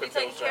 not you gotta supposed to be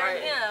fulfill taking care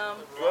of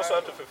certain. him. You also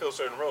have to fulfill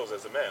certain roles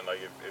as a man. Like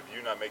if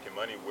you're not making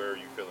money, where are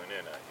you filling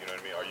in at? You know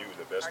what I mean? Are you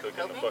the best Are you cook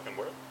in the helping? fucking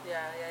world? Yeah,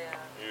 yeah,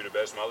 yeah. You're the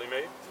best Molly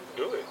maid?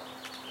 Do it.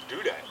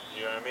 Do that.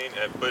 You know what I mean?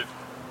 But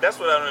that's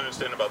what I don't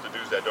understand about the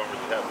dudes that don't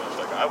really have much.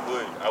 Like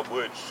I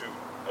would shoot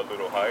a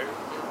little higher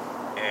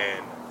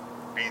and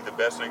be the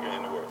best nigga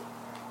in the world.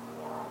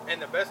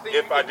 And the best thing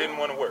If you I can do- didn't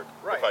want to work,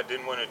 Right. if I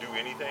didn't want to do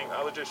anything,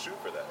 I would just shoot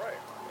for that. Right.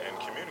 And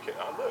communicate.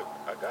 Oh look,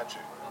 I got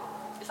you.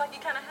 It's like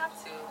you kind of have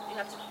to. You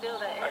have to fill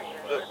that area.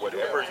 Look,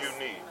 whatever Fill you that-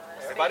 need.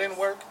 If I didn't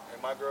work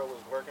and my girl was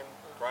working,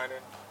 grinding,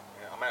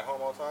 and I'm at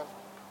home all the time,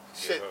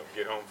 shit.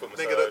 Get home, foot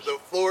Nigga, massage. the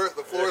floor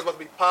is about to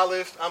be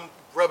polished. I'm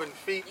rubbing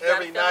feet You gotta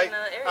every fill in night.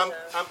 the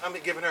area. I'm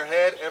giving her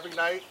head every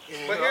night. But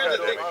You know, here's the I'm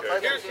thing. doing all types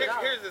of Here's, shit. here's,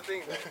 here's the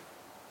thing. Though.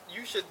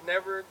 You should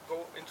never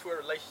go into a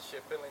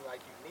relationship feeling like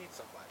you need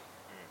somebody.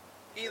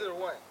 Either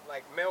one,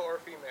 like male or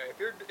female. If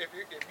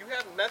you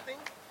have nothing,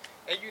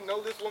 and you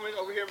know this woman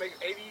over here makes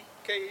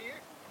 80K a year,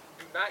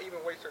 do not even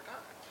waste her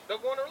time.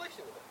 Don't go in a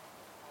relationship with her.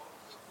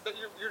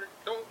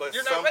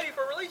 You're not ready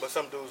for a relationship. But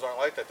some dudes aren't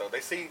like that though.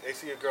 They see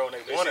a girl and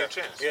They they want see her. a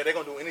chance. Yeah, they're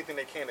gonna do anything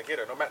they can to get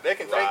her. No matter they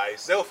can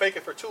Lies. they'll fake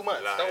it for 2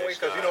 months. Lies, Don't wait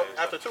because you know lies,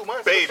 after 2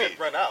 months Baby. the shit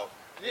run out.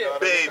 You Yeah. know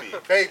what I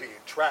mean? Baby.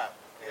 trap.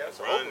 Yeah, It's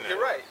run over. that.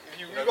 You're right. know,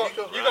 You're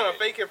you gonna can-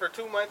 fake it for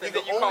 2 months, and you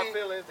then can you call only-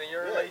 feelings, and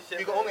your Yeah, relationship.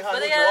 you can only hide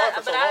But who you are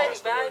for so long.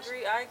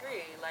 I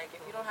agree. Like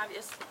if you don't have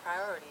it's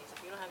priorities. If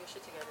you don't have your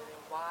shit together, then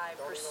why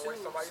Don't even pursue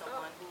waste somebody's time.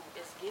 someone who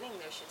is getting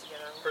their shit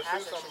together, who Pursue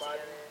has their somebody.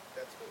 shit together?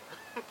 That's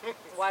good.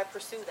 Why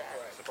pursue that?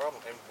 Right. That's the problem.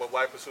 But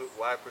why pursue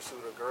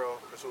a girl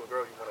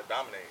you want to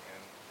dominate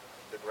and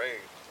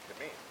degrade,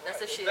 demean?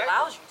 That's if she Exactly.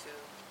 allows you to.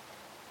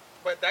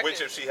 But that Which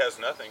can, if she has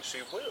nothing,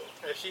 she will.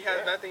 if she has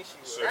Yeah. nothing, she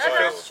will. Survival.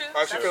 That's true.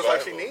 Or if she That's feels true.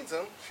 like she needs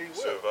him, she will.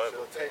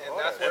 Survival. She'll take And all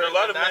that's that. And a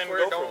lot of and that's men where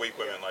go it for don't- weak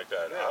women yeah. like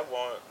that. Yeah. I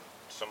want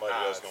somebody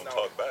Nah, else gonna no.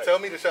 talk back. Tell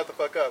me to shut the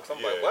fuck up. So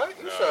I'm like, Yeah, what?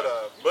 You nah. shut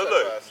up. You But shut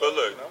look, your ass but up,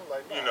 look, you know,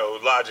 like, nah. you know,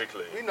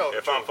 logically, We know the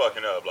if I'm truth.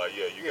 fucking up, like,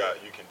 yeah, Yeah.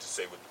 you can just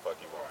say what the fuck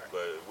you want. Right.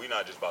 But we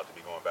not just about to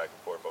be going back and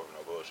forth over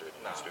no bullshit.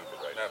 And Nah, you stupid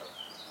right never.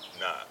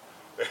 now.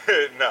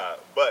 Nah. Nah.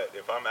 But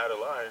if I'm out of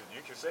line,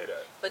 you can say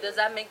that. But does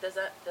that make a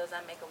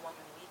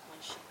woman weak when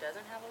she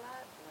doesn't have a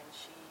lot? When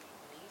she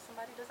needs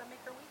somebody, does that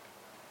make her weak?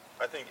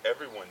 I think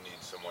everyone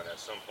needs someone at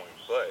some point,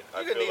 but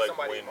I You can feel need like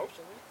somebody when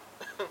emotionally.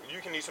 you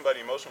can need somebody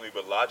emotionally,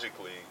 but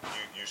logically,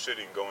 you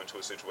shouldn't go into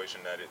a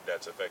situation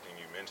that's affecting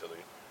you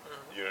mentally.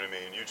 You know what I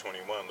mean? You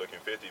 21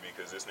 looking 50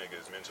 because this nigga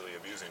is mentally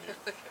abusing you.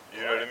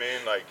 You know what I mean?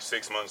 Like 6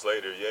 months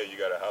later, yeah, you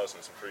got a house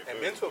and some free food.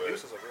 And mental but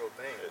abuse is a real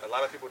thing. A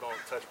lot of people don't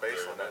touch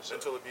base Very on that. much so.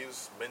 Mental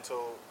abuse, your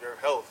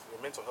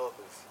mental health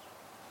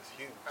is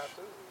huge.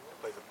 Absolutely. It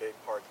plays a big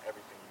part in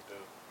everything you do.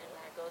 And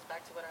that goes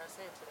back to what I was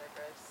saying today,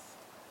 Grace.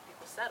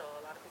 People settle.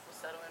 A lot of people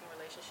settle in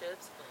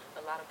relationships.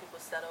 A lot of people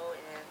settle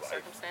in Life.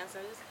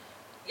 circumstances.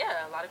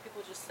 Yeah, a lot of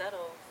people just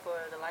settle for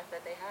the life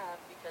that they have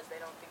because they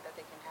don't think that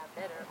they can have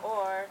better,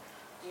 or,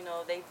 you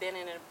know, they've been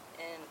in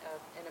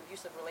an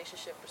abusive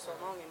relationship for so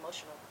long,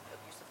 emotional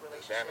abusive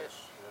relationship.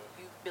 Damage, yeah.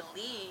 You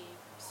believe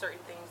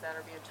certain things that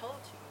are being told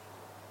to you,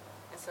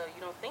 and so you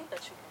don't think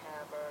that you can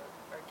have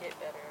or get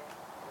better.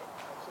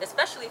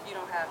 Especially if you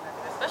don't have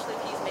nothing. Especially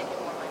if he's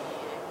making more money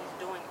and he's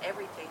doing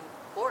everything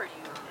for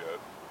you. Yeah.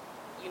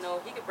 You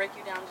know, he could break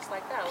you down just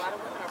like that. A lot of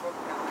women are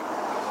broken down like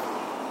that.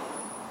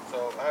 So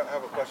I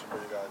have a question for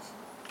you guys.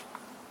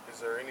 Is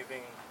there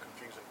anything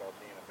confusing about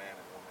being a man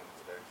and woman in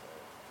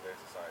today's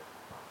society?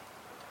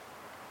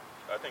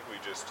 I think we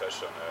just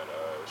touched on that.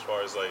 As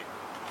far as like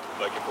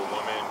if a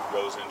woman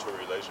goes into a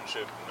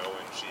relationship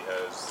knowing she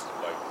has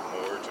like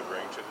more to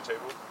bring to the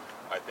table,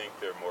 I think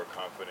they're more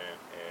confident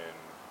in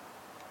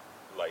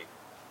like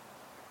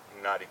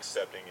not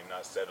accepting and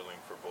not settling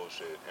for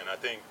bullshit. And I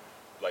think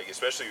like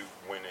especially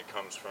when it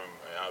comes from,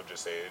 and I'll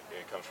just say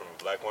it comes from a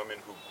black woman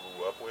who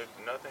grew up with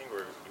nothing,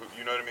 or who,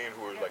 you know what I mean,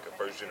 who are like a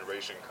first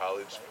generation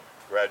college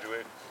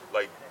graduate,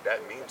 like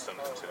that means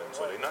something to them.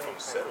 So they're not gonna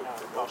settle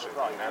for bullshit,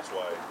 and that's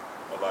why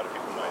a lot of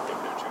people might think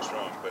they're too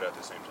strong. But at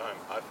the same time,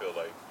 I feel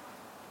like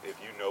if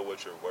you know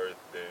what you're worth,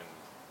 then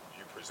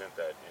you present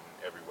that in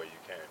every way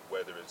you can.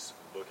 Whether it's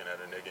looking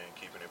at a nigga and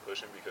keeping it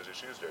pushing because his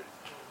shoes dirty,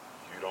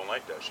 you don't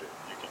like that shit,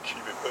 you can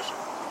keep it pushing.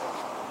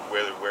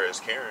 Whereas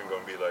Karen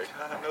gonna be like,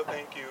 no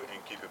thank you, and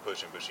keep it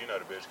pushing, but she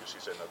not a bitch because she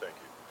said no thank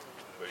you.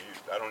 But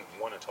I don't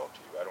want to talk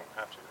to you. I don't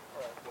have to.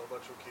 Right. What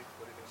about you, Keith?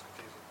 What do you think is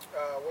confusing?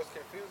 What's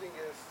confusing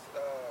is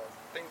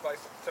things like,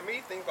 to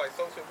me, things like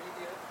social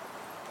media,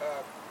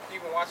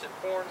 even watching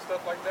porn, stuff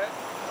like that.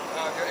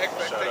 Your Shout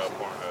expectations. out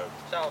Pornhub.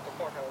 Shout out to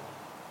Pornhub.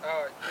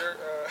 Your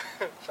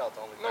Shout out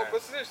to OnlyFans. no, but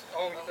seriously,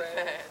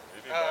 OnlyFans.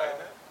 You be buying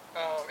that?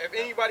 If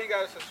anybody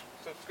got a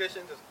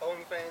subscription to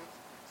OnlyFans,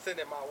 send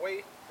it my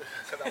way,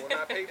 because I will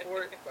not pay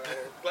for it, but I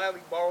will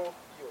gladly borrow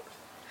yours.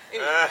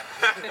 Anyway,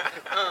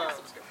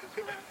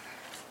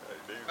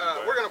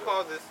 we're going to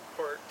pause this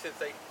for 10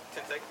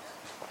 seconds.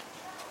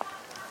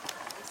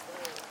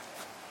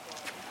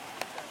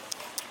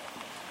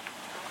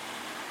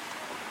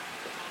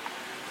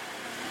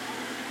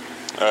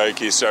 All right,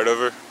 can you start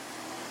over?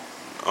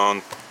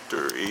 On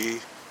 3.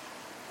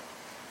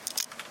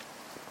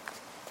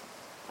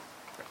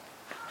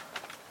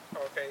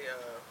 Okay.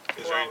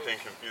 Is there anything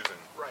confusing?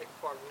 Right,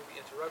 before we be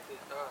interrupted,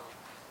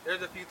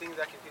 there's a few things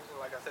that confuse me,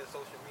 like I said,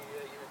 social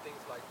media, even things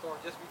like porn,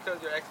 just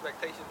because your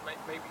expectations may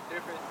be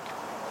different.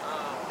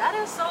 That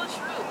is so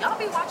true. Y'all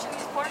be watching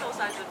these porno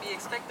sites and be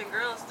expecting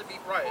girls to be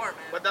Right, performing.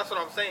 but that's what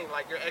I'm saying,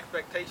 like your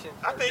expectations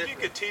I are think you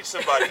different. could teach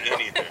somebody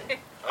anything.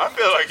 I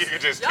feel like you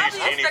could just Y'all teach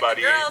be expecting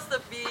anybody girls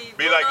anything. to be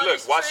Be doing like, all look,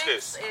 these watch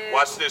tricks this. and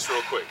Watch this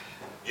real quick.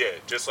 Yeah,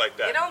 just like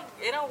that.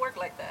 It don't work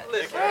like that.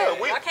 Listen, Yeah,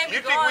 I can't be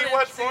you think we going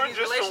watch into porn these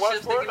just to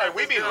watch relationships porn? thinking Like,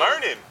 that we be this girl-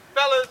 learning.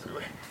 Fellas,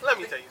 let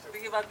me tell you something.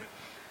 Thinking about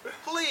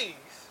Please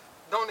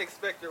don't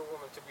expect your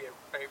woman to be a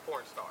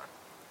porn star.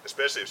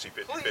 Especially if she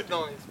 50-50. Please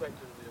don't expect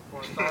her to be a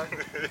porn star.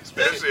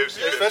 Especially if she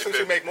Especially if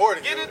she make more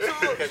than Get you. into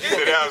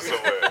Sit down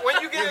somewhere. when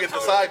you You get get into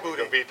the side booty.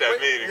 You can beat that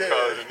meat and Yeah.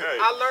 call it a night.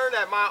 I learned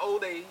at my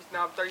old age,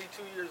 now I'm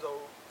 32 years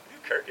old, You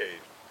Kirk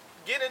age.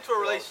 get into a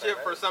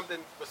relationship for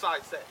something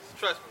besides sex.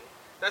 Trust me.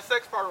 That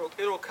sex part,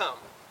 it'll come.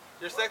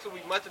 Your sex will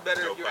be much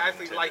better No if you pun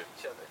actually like intended.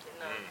 each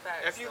other. no,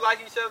 facts. If you like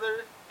each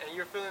other and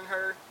you're feeling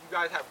her, you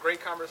guys have great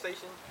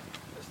conversation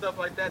and stuff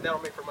like that, that'll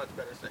make for much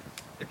better sex.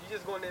 If you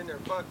just going in there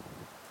and fuck,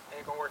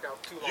 ain't gonna work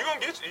out too long. You gonna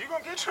get yours.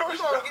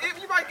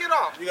 You might get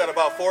off. You got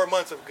about 4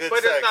 months of good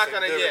But sex it's not and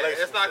gonna, good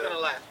it's not relationship. gonna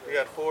last. You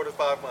got 4 to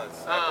 5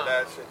 months. After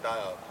that, shit die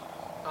out.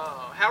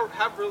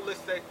 Have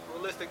realistic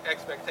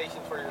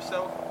expectations for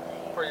yourself,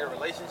 for your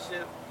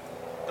relationship.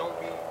 Don't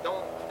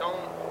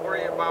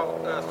worry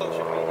about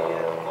social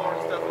media, porn,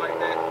 stuff like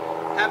that.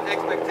 Have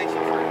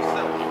expectations for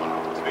yourself.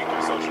 Speaking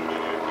of social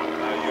media,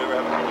 you ever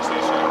have a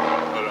conversation?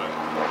 Hold on.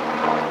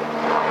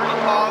 We're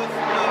gonna pause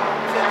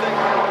 10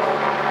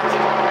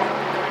 seconds.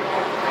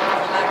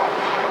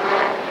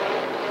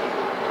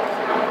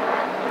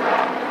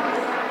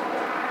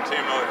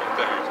 Team Odin,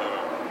 thanks. Hold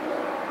on.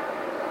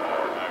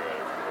 I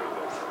gotta record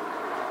this.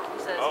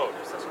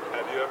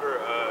 ever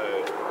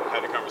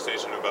had a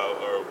conversation about,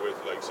 or with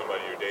like somebody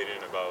you're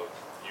dating about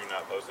you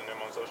not posting them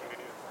on social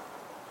media?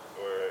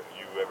 Or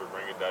you ever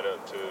bring that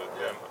up to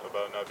them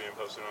about not being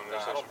posted on their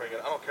Nah, I social don't bring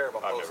media? it. I don't care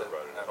about I've posting never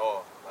brought it at up.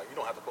 all. Like you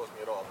don't have to post me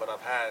at all. But I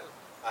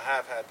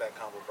have had that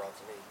convo brought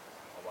to me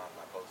on why I'm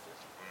not posted.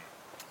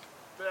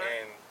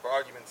 And for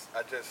arguments,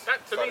 I just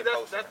That, to me, started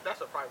posting.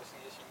 that's a privacy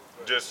issue.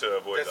 But Just to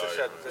avoid just the to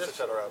shut argument. just to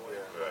shut her up. Yeah.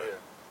 Right.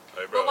 Yeah.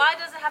 Like, bro, But why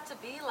does it have to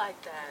be like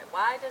that?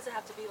 Why does it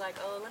have to be like,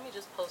 oh, let me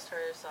just post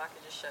her so I can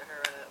just shut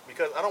her up?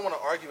 Because I don't want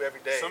to argue every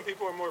day. some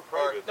people are more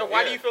private. no, though,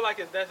 why do you feel like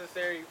it's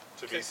necessary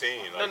to be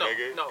seen. Like, no,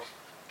 nigga, no.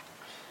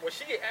 What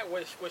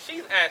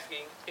she's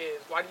asking is,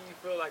 why do you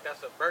feel like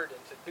that's a burden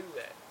to do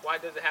that? Why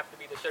does it have to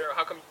be the shit? Or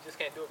how come you just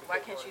can't do it? Why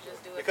can't you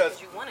just do it Because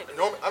because you want to do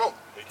normally, it? I don't.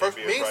 It For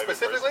can be a me private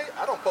specifically,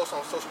 I don't post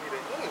on social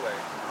media anyway.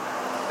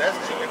 That's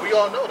and we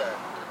all know that.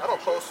 I don't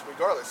post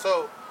regardless.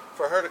 So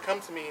for her to come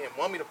to me and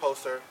want me to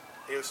post her,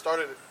 it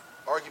started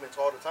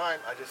arguments all the time.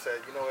 I just said,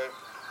 you know what,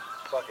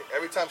 fuck it.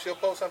 Every time she'll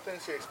post something,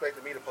 she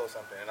expected me to post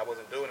something, and I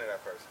wasn't doing it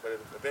at first.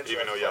 But eventually,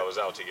 even though y'all was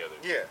out together.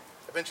 yeah.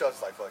 Eventually, I was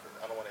just like, fuck it.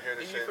 I don't want to hear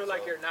Do this you shit. feel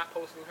like so you're not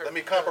posting her? let me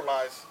because-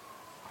 compromise.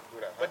 Do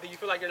that. But do you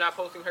feel like you're not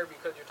posting her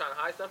because you're trying to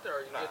hide something,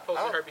 or you're Nah, just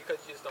posting I her don't-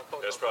 because you just don't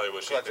post? That's on probably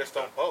what she I thinks. just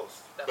don't though.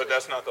 post. But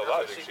that's not the That's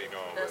what logic she she thinks.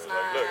 going That's with.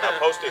 Like, look, I not-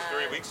 posted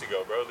 3 weeks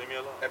ago, bro. Leave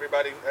me alone.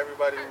 Everybody who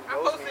I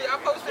knows posted, me. I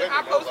posted, knows I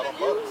I posted don't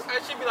you, post. and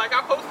she'd be like,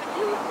 I posted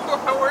you.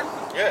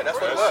 Yeah, that's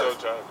what it That's was.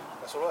 so childish.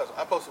 That's what it was.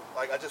 I posted,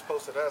 like, I just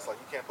posted us. Like,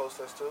 you can't post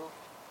us too.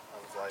 I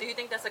was like, Do you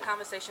think that's a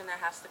conversation that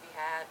has to be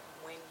had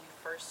when you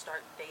first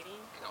start dating?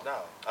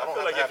 no. I don't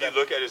feel like have if to you have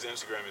look at his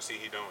Instagram and see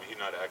he's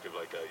not active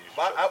like that, you should.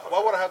 that. shut the fuck Why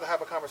up. would I have to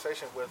have a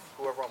conversation with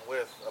whoever I'm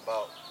with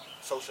about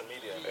social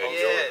media? Hey,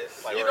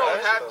 Yes, Like, you right?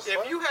 don't have. The If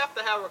fuck? you have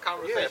to have a Yeah,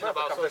 conversation if I have a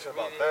about conversation social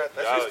about media, that,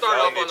 that's Y'all, you start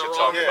y'all off need on the to wrong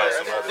talk about Yeah,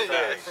 some other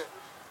that's- things.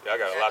 Y'all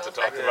got a Yeah, lot to goes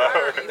talk back to about.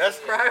 priorities. That's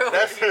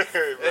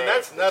Priorities. and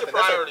that's nothing.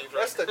 priorities,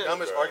 That's the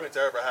dumbest Right. argument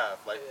to ever have.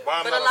 Like, Yeah. why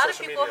I'm But not a on lot of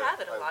social people media. have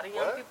it. A Like, lot of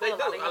young what? people, They a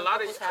lot do. of A young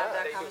lot of- couples have yeah,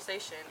 that they do.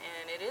 conversation,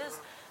 and it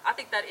is. I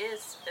think that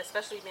is,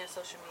 especially being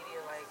social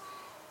media, like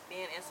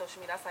being in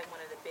social media. That's like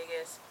one of the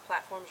biggest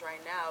platforms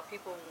right now.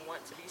 People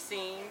want to be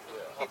seen.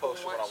 Yeah, I'll People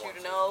post you when want I you want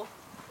to to. know.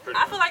 Pretty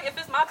I much. feel like if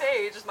it's my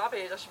page, it's my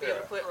page. I should be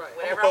able to Yeah. put Right.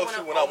 whatever I'ma I post want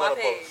you when I on my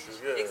wanna page.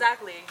 post you, yeah.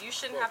 Exactly. You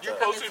shouldn't have to You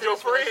come posted into your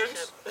this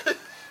friends. relationship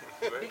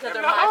because they're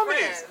Them my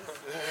homies.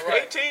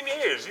 friends. 18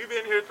 years. You've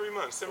been here 3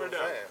 months. Simmer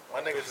That's what down.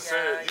 I'm saying. My niggas is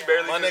Yeah, You yeah.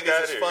 barely my just niggas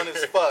got is here. fun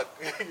as fuck.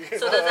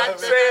 So does that-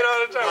 Say it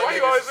all the time. My Why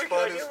you niggas always is looking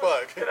fun like as you?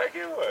 fuck. Can I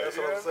get one? That's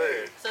You what know I'm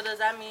saying. So does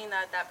that mean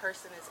that that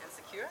person is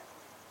insecure?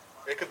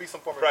 It could be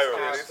some form of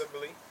Priorities. insecurity.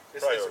 Possibly.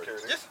 It's Priorities.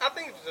 insecurity. Just, I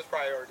think it's just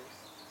priorities.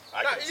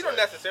 I Nah, can you don't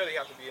say. necessarily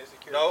have to be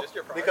insecure. No, just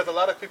your because a priorities.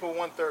 lot of people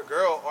want their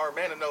girl or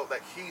man to know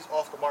that he's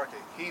off the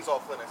market. He's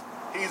off limits.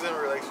 He's in a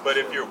relationship. But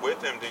if you're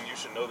with him, then you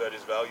should know that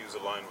his values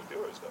align with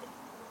yours, though.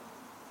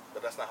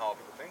 But that's not how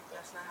people think. Though.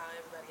 That's not how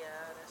everybody. Yeah,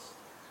 that's.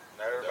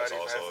 Not everybody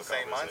also has a the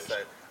same mindset.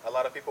 conversation. A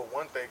lot of people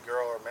want their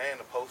girl or man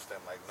to post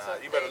them. Like, nah,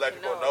 So you better they let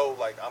can people know. know,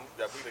 like,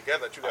 that we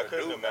together, that you I gotta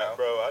couldn't do now. imagine,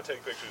 bro. I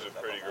take pictures of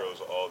pretty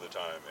girls all the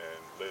time, and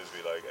Liz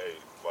be like, "Hey,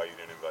 why you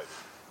didn't invite me?"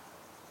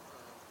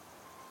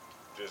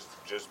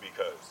 Just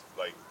because,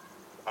 like,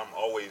 I'm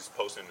always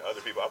posting other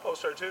people. I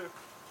post her too,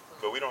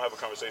 but we don't have a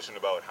conversation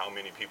about how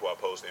many people I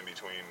post in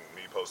between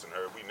me posting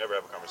her. We never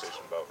have a conversation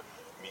about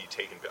me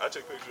taking. I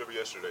took pictures of her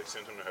yesterday,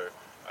 sent them to her.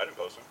 I didn't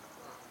post them.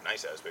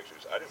 Nice ass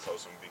pictures. I didn't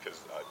post them because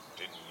I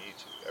didn't need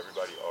to.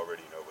 Everybody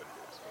already know what it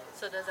is.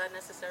 So does that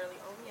necessarily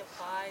only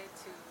apply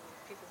to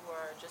people who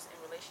are just in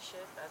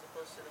relationship as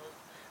opposed to those?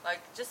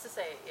 Like, just to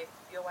say, if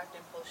your wife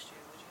didn't post you,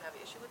 would you have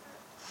an issue with that?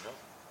 No,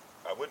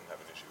 I wouldn't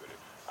have an issue with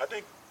it. I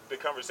think the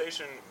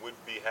conversation would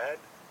be had,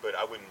 but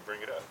I wouldn't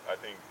bring it up. I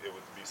think it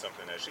would be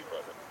something that she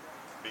brought up.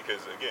 Because,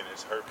 again,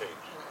 it's her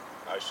page.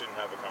 I shouldn't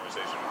have a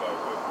conversation about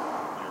what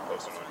you're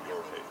posting on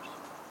your page.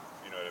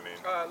 You know what I mean?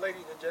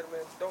 Ladies and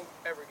gentlemen, don't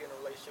ever get in a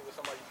relationship with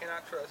somebody you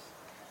cannot trust.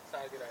 It's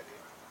not a good idea.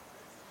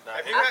 Nah,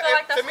 If it, you I feel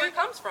like to that's where it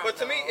comes from, But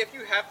to me, though. if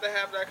you have to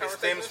have that it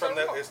conversation, stems from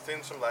something wrong. it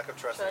stems from lack of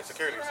trust and Trust.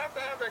 You insecurities. don't have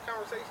to have that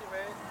conversation,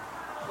 man.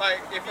 Like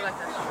if I feel you like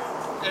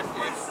that's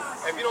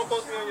true. if you don't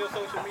post me on your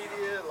social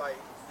media, like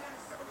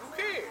who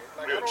cares?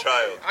 Like, You're a I don't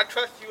child. care. I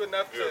trust you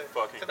enough You're to a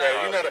fucking to child.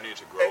 not. You're not, You need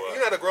to grow up.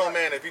 you're not a grown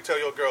man if you tell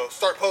your girl,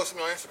 start posting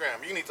me on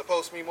Instagram. You need to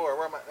post me more.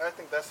 Where am I? I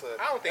think that's a.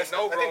 I don't think that's-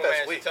 no I grown think that's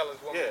man should weak. tell his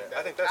woman Yeah, that.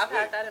 I think that's I've weak.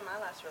 had that in my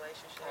last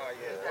relationship. Oh, yeah.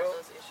 We've had Well,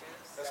 those issues.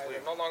 That's Like,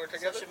 weird. no longer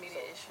together. Social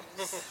media issues.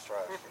 It's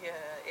trash. Yeah,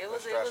 it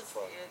was. That's It was. trash as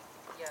fuck.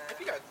 Yeah. If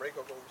you guys break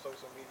up over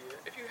social media,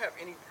 if you have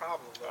any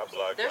problems, I over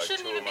blocked There like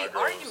shouldn't two of even my be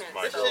girls, arguments.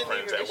 my There shouldn't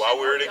girlfriends, even- and there while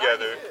we were shouldn't be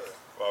together, arguments.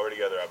 while we're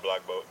together, I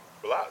block both.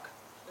 Block.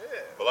 yeah,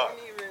 Block.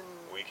 don't even.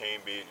 We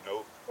can't be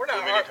no We're too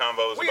not many ar-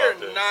 combos we about are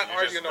this. not You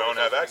arguing just over don't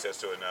have social access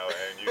to it now,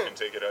 and you can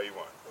take it how you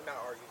want. We're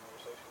not arguing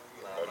over social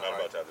media. Nah, I'm not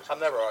about to have this. I'm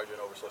never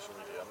arguing over social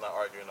media. I'm not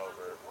arguing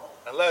over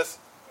unless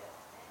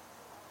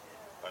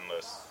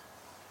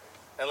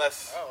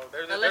Oh,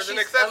 there's Unless an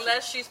she's, exception.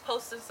 unless she's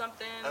posting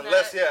something.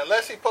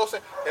 unless she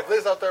posting. If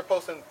Liz out there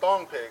posting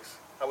thong pics,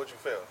 how would you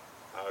feel?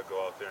 I'll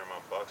go out there in my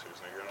boxers,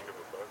 nigga. I don't give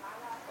a fuck.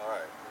 All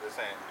right, just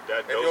saying.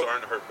 Those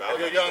aren't her If values.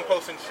 you're young though.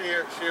 posting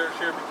sheer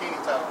bikini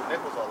top with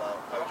nipples all out.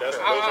 Those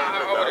Sure. aren't her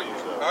I would've-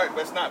 values, though. All right,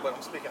 but it's not. But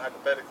I'm speaking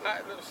hypothetically.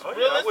 Oh,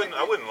 yeah,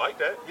 I wouldn't like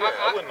that. Yeah,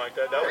 I wouldn't like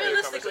that. That would be a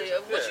Realistically,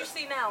 conversation. what Yeah. you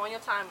see now on your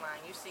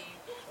timeline, you see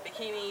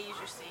bikinis,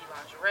 you see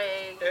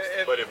lingerie,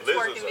 But if Liz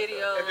was twerking out there,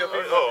 videos. If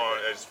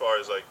you're- as far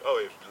as like,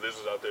 if Liz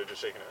was out there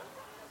just shaking her,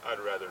 I'd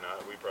rather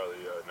not. We'd probably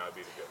not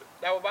be together.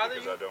 That would bother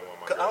Because you? I don't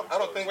want my 'Cause girl I don't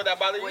exposed. think- Would that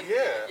bother you?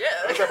 Yeah.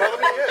 Yeah. Does that bother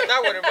me? Yeah.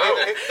 That wouldn't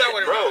bother me. That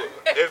wouldn't Bro, bother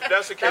me. if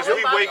that's the case, That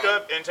we would wake bother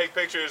up and take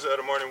pictures of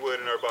the morning wood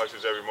in our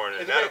boxes every morning.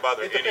 It That'll depends.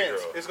 bother It any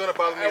depends. girl. It's gonna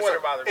bother me. That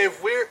wouldn't bother me.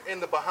 If we're in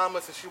the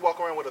Bahamas and she walk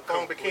around with a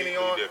thong Completely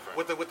bikini on, different.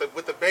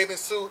 with the bathing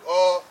suit,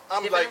 all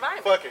I'm Different like,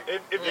 environment. fuck it.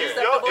 If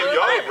Acceptable y'all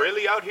environment.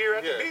 really out here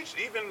at Yeah. the beach,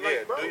 even Yeah,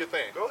 like, bro, do your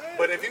thing. Go ahead.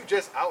 But if you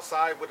just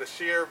outside with a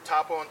sheer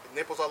top on,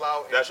 nipples all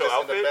out, and That's your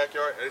just in the outfit?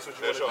 backyard, and that's what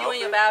you That's want your to You in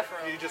do. your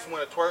bathroom. You just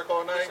want to twerk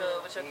all night?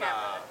 with your nah,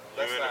 camera. you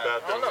that's in the not.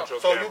 bathroom with your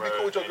So camera, you be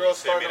cool with your and girl you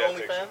send me starting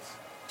that picture.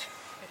 OnlyFans?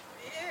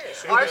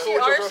 Yeah. Or You she, cool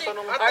with or your girl she,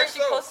 starting I OnlyFans? or think she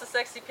so. posts a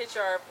sexy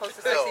picture or posts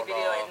a Hell sexy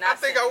video no. and I not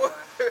think send I you would.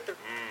 one.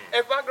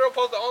 If my girl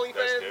posts the That's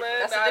OnlyFans, different. man,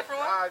 That's a different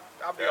one?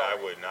 I'll be Yeah, I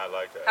alright. would not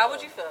like that. How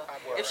would you feel I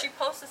would. if she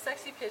posts a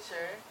sexy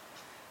picture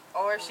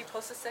or if she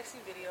posts a sexy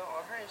video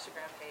on her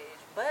Instagram page,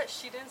 but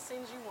she didn't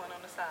send you one on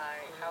the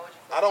side? How would you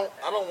feel? about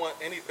that? I don't want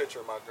any picture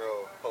of my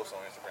girl post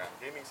on Instagram.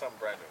 Give me something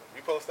brand new.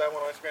 You post that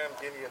one on Instagram,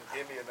 give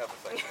me another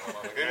section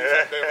one. Give me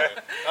something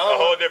different. A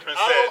whole different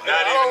set,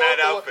 not even that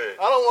outfit.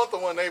 I don't want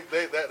the one that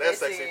They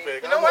sexy see.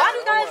 pic. You know I what? Why want-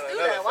 do I guys want do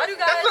another that? Why do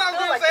section. guys That's what I was feel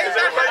gonna like say. that?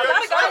 That's A lot of what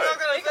I guys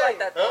was gonna think say. like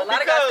that though. A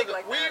lot of guys think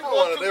like we that. I want a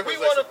want different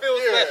to section. feel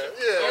Yeah, special.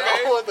 Yeah,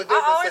 okay? I want the I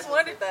different always section.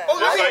 wanted that. Oh,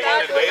 It's Just like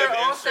Guys in the with day their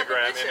of own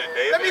separate Instagram, in the picture.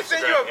 day of Let me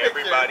send you a Instagram, picture.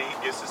 everybody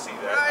gets to see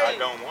that. I Right.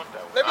 don't want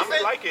that one. Let me I'm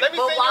send, like it. let me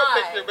But send you a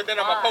why? picture, but then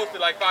I'm gonna Why? post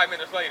it like 5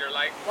 minutes later.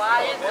 Like,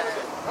 Why is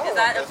that? Is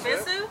that That's it.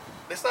 offensive?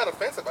 It's not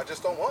offensive. I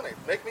just don't want it.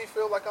 Make me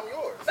feel like I'm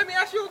yours. let me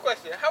ask you a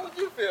question. How would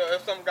you feel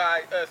if some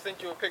guy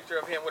sent you a picture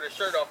of him with his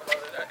shirt off and all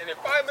that, and then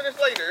 5 minutes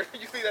later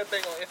you see that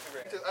thing on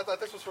Instagram? I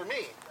thought this was for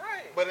me,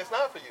 Right. but it's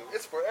not for you.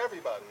 It's for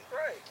everybody.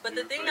 Right. But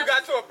the thing You that's,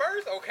 got to it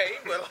first, okay,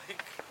 but like.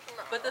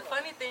 No. but the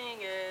funny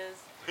thing is,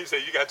 He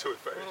said you got to it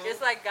first. it's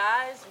like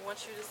guys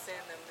want you to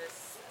send them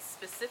this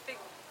specific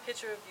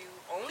picture of you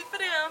only for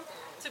them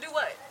to do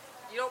what?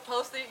 You don't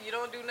post it. You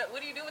don't do nothing.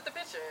 What do you do with the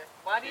picture?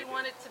 Why do you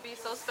want it to be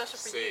so special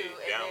for Save, you?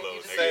 And then download,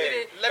 you just nigga. keep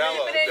it, Let me-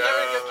 keep it in your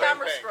download.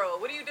 camera Bang. scroll.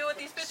 What do you do with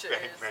these pictures?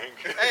 Bang,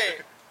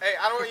 bang. Hey,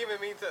 I don't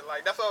even mean to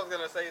like. That's what I was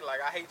gonna say.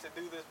 Like, I hate to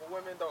do this, but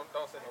women don't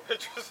send no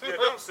pictures. Yeah,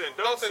 don't send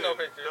no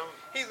pictures. don't-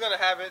 He's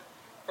gonna have it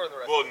for the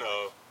rest. Well, of the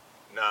no,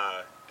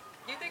 nah,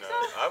 You think no.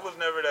 so? I was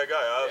never that guy.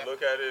 I'll Yeah.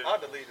 look at it. I'll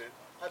delete it.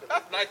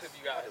 That's nice of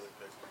you guys.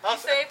 I'll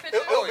save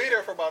pictures? It'll be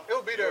there for about.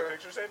 It'll be You there. a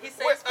picture save He it?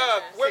 saves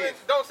pictures. Women,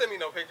 don't send me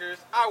no pictures.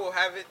 I will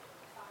have it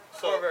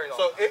for a very long.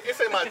 So it's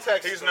in my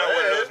text. He's not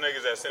one of those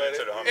niggas that send it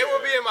to the homie. It will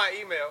be in my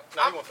email.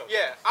 Nah, he won't send it.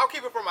 Yeah, I'll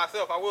keep it for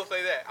myself. I will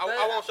say that. I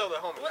But- won't show the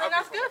homies. Well, I'll then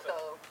that's keep it good for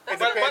myself. though.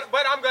 That's It good. depends.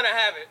 But I'm gonna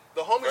have it.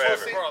 The homies Forever.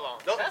 gonna see. For a long.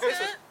 Don't- That's this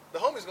is- good. The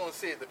homies gonna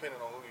see it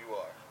depending on who you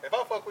are. If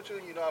I fuck with you,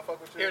 you know I fuck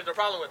with you. Here's the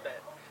problem with that.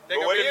 There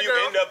But could what be if a you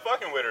girl. end up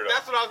fucking with her though?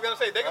 That's what I was gonna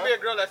say. There could be a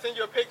girl that sends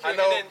you a picture, I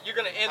know- and then you're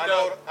gonna end I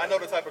know. up. I know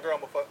the type of girl I'm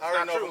gonna fuck. I already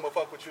not know if true. I'm gonna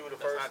fuck with you the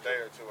That's first not day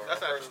true. or two, or That's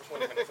the not first true.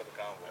 20 minutes of the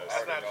convo. That's I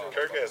already not know.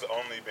 true. Kirk has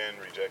only been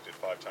rejected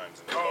 5 times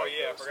in his Oh life.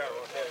 yeah, I though, forgot so-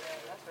 about that.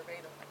 That's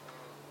verbatim.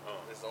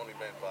 It's only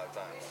been 5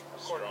 times.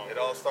 Strong. It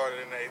all started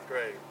in the 8th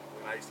grade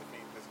when I used to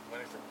feed this. When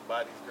I used to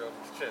buy these girls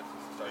these chips.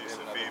 You used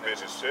to feed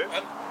bitches shit?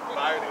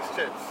 Buy her these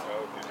chips.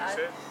 Oh, did you I-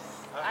 say?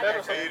 I fed her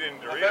never some. Feed and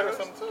I fed her Doritos?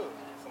 some too.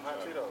 Some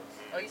hot Cheetos.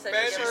 Oh, you said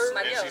Man, you gave it to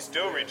somebody And else. she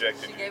still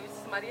rejected She you. gave it to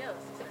somebody else.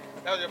 he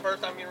said. That was your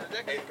first time getting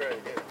rejected. 8th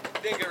grade. Yeah.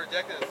 You didn't get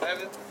rejected in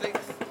 7th,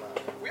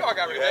 6th. We all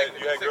got You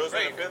rejected. had in girls in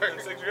 6th the 5th grade.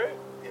 and 6th grade?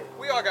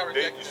 We all got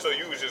They, rejected. so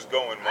you was just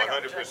going I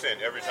got 100%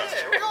 every time.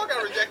 Yeah, we all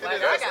got rejected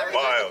Like, in I 6th got grade.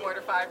 Wild. rejected more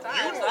than 5 times.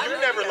 You- so I you know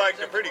never got liked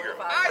the rejected pretty more than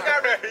girl. 5 I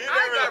times. got, You I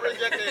never- got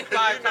rejected You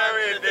 5 never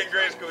times. in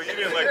grade school. You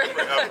didn't like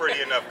a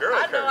pretty enough girl.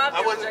 I know Kirk. I've I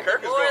been wasn't- rejected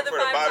Kirk is more going than for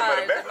the 5 bottom of the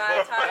times in my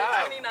barrel.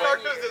 entire 29 Kirk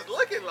years. is just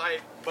looking like,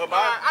 But my-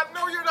 I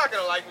know you're not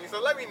gonna like me, so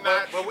let me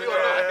not. But we were.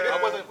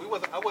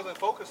 I wasn't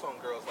focused on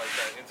girls like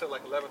that until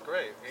like 11th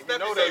grade. And you Step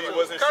know your that So game you up.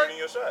 wasn't Kirk- shooting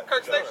your shot.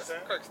 Kirk, You know step, what I'm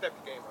saying? Kirk, step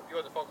your game up. You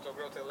wasn't focused on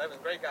girls till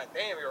 11th grade. God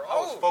damn, you're I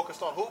was old.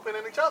 focused on hooping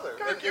and each other.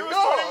 Kirk, And you was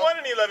y'all, 21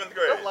 in 11th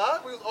grade. Don't lie.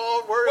 We was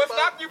all worried What about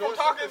stopped you from doing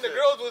talking stupid to shit.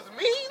 girls was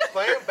me.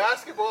 Playing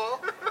basketball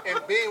and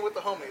being with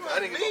the homies. I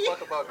didn't give Me? a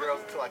fuck about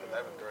girls until like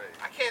 11th grade.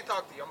 I can't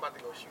talk to you. I'm about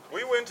to go shoot.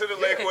 We went to the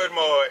Lakewood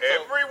Mall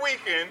every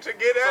weekend to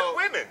get at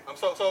women. I'm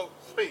so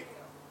speak.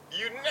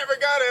 You never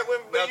got at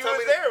women, Now but you tell was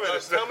me, there with now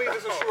us. tell me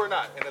this is true or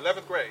not. In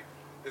 11th grade,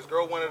 this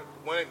girl wanted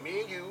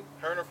me and you,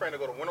 her and her friend, to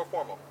go to Winter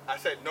Formal. I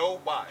said no.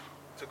 Why?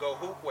 To go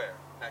hoop where?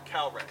 At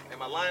Calrec. Am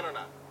I lying or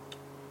not?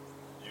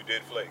 You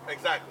did flake.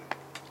 Exactly.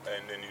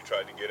 and then you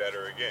tried to get at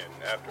her again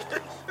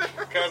afterwards,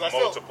 Because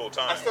multiple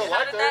I times. still How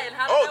liked did her. that and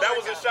how did Oh, that that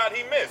work was a out? shot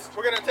he missed.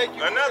 We're gonna take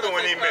you. Another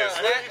we're one he gonna take, missed.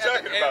 What are you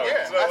talking about?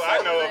 Yeah, So I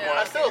know of yeah. one.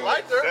 I still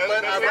liked her,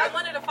 but That's- Is that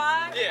 1 of the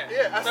 5? Yeah.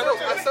 Yeah,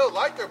 I still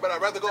liked her, but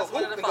I'd rather go That's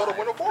one hoop of than the go to five.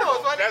 Winter No,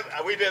 it's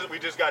Formal. like, We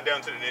just got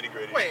down to the nitty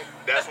gritty. Wait.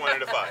 That's 1 of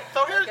the 5.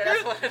 so here's Okay,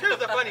 that's one. here's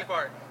the funny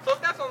part. So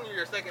if that's only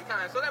your second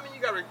time, so that means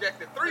you got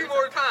rejected 3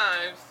 more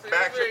times.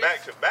 Back to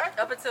back to back.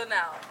 Up until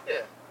now.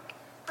 Yeah.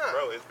 Huh.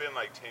 Bro, it's been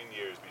like 10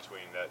 years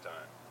between that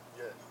time,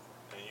 Yeah.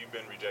 and you've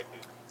been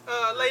rejected.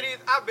 Ladies,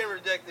 I've been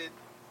rejected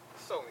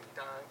so many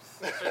times.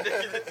 It's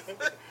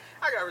ridiculous.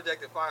 I got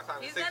rejected 5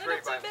 times He's in 6th bad grade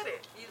enough to by admit myself.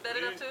 it. He's bad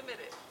enough to admit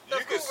it. You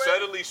That's could cool, man.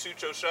 subtly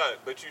shoot your shot,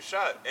 but you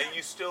shot, and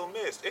you still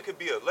missed. It could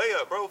be a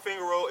layup, bro,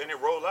 finger roll, and it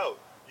roll out.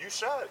 You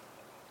shot.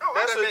 Oh,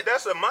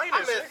 That's a minus. I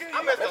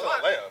missed nigga. a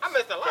lot. layups. I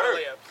missed a lot of Kurt.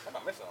 layups. I'm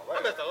not missing a I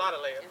layup. missed a lot of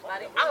layups. Is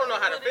body I don't know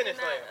how to included finish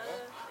in that,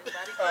 layups. is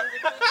body queens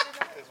included in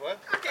that? Is what?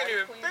 I can't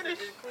even Queens finish.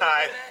 included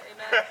Hi. in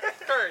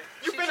that? Kurt,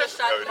 you Shoot your finished.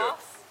 shot Oh,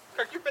 loss?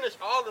 Kirk, you finished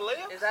all the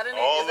layups. Is that an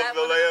All is that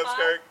of the one layups, 5?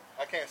 Kirk.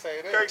 I can't say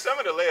it is. Kirk, some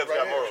of the layups Right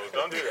got here. morals.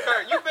 Don't do that.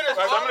 Kurt, you finished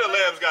all Some of the the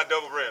layups got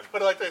double rim.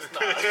 Put it like this.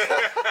 Nah.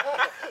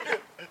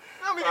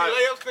 How many Alright.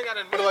 layups think I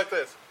done Put it like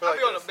this. Put I'll it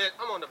be on like the this. bench.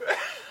 I'm on the bench.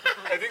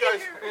 If you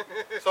guys,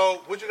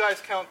 so would you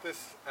guys count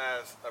this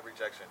as a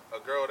rejection? A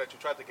girl that you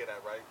tried to get at,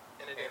 right?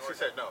 And it And didn't she work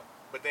said no.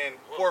 But then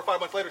 4 or 5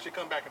 months later, she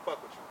come back and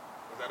fuck with you.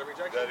 Is that a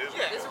rejection? That is.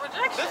 Yeah. It's a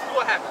rejection. This is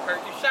what happened, Kurt.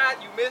 You shot,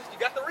 you missed, you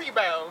got the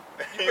rebound.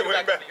 You put it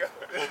went back. to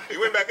the- You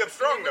went back up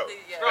strong though.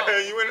 Yeah. Strong.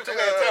 You went Took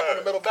that tap on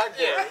the middle backboard.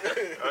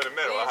 Yeah. Oh, the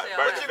middle. Yeah, I yeah,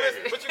 burnt But your you missed,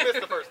 finger. but you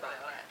missed the first time.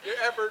 Your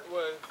effort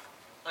was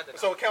undeniable.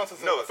 So it counts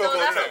as a No, so So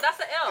it's that's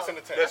a- an L. It's in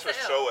the 10. That's for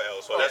That's a show L.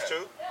 So that's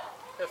Okay. 2,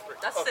 That's 3.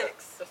 That's Okay.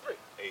 6. That's 3.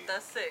 8,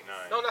 That's 6.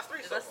 9. No, that's 3.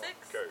 Is So that 6?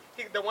 Kurt.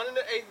 the one in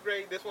the 8th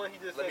grade, this one he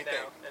just Let me sat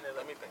think. down. And then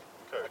Let me think.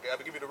 Kurt. Okay, I'll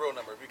give you the real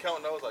number. If you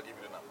count those, I'll give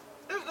you the number.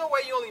 There's no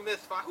way you only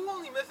missed 5. Who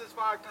only misses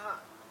 5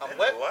 times? I'm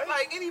what? What?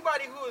 Like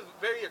anybody who is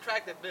very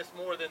attractive missed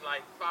more than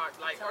like 5.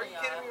 Like, are you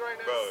kidding me right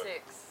now? Bro.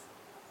 6.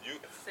 You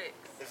 6.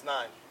 It's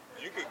 9.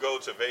 you could go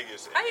to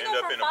Vegas and How you end go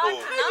up from in a 5 pool.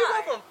 to How you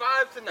go from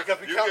 5 to 9? Because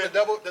we You count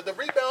can- the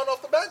rebound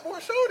off the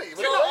backboard shorty.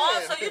 So,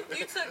 so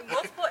you took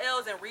multiple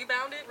L's and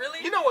rebounded,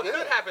 really? You know what Yeah.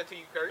 could happen to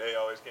you, Kurt? They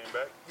always came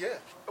back. Yeah.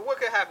 What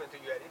could happen to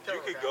you, Eddie? Tell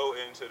You us could now. go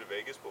into the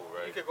Vegas pool, You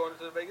right, could go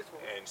into the Vegas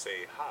pool. and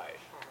say hi.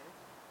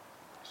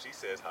 She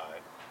says hi.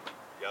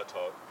 Y'all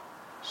talk.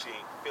 She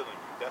ain't feeling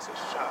you. That's a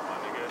shot, my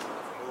nigga.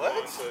 Move What?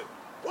 on to-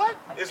 What?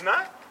 It's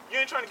not? You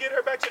ain't trying to get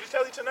her back to the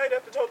telly tonight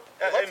after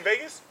What? in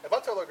Vegas? If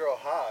I tell a girl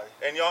hi,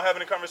 And y'all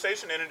having a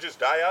conversation and it just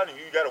die out and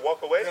you got to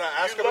walk away? then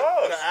I ask her, you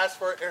lost. then I ask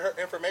for her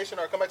information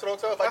or come back to the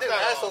hotel. If I That's didn't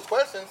not ask all. those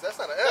questions, that's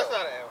not an L. That's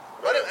not an L.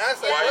 If I didn't ask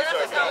that Why question, is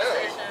that's that not an L.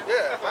 conversation?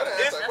 Yeah, if I didn't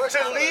ask It's that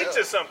question, to that's not lead an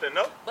to L. something,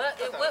 no? But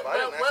That's not- what, if I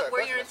didn't ask that what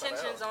were your question, that's not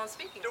an intentions L. on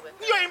speaking with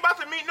You her? ain't about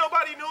to meet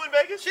nobody new in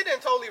Vegas? She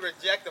didn't totally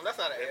reject him. That's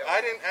not an If L. I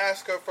didn't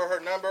ask her for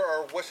her number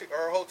or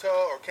her hotel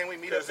or can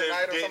we meet up Because it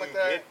tonight or didn't something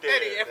like get that. there.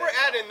 Eddie, if we're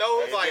adding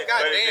those, It like, didn't-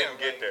 but it goddamn. didn't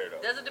get there,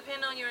 though. Does it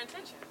depend on your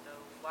intentions, though?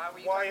 Why were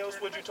you Why talking else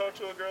to would you her? talk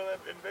to a girl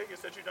in Vegas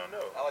that you don't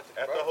know? I like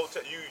to At the converse.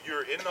 hotel,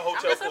 you're in the I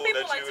hotel mean, some pool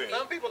people that like you to in. be,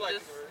 Some people like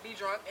just to be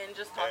drunk and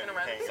just talking And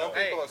around hang the Some out.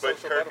 Hey, people are But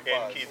social Kirk and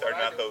butterflies. Keith What are I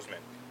not do. those men.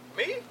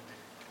 Me?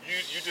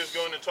 You just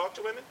going to talk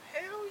to women?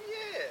 Hell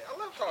yeah. I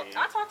love talking.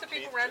 I talk to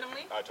people Keith-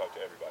 randomly. I talk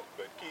to everybody.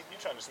 But Keith, you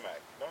trying to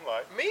smack. Don't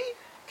lie. Me?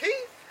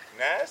 Keith?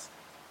 Nas?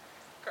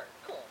 Kurt,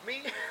 come on.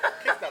 Me?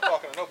 Keith's not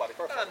talking to nobody.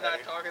 First of all, I'm not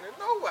Eddie. talking to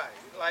nobody.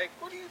 Like,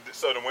 what do you...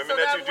 So the women So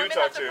that the you do women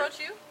talk have to to, approach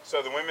you?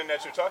 so the women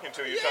that you're talking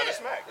to, you're trying to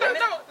smack. No, Right?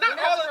 Women- not women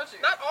have all to the approach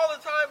you. not all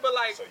the time, but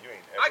like So you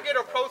ain't I ever get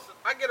been approached.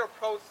 I get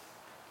approached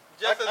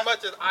just as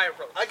much as I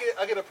approach. I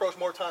get approached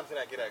more times than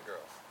I get at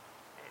girls.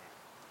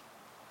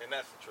 And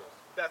that's the truth.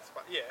 That's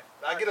fine. Yeah.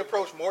 I get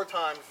approached more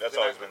times That's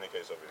than always I, been the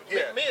case over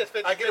here. Yeah. Me, it's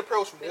 50. I get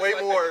approached It's way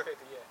like more. 50-50,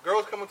 yeah.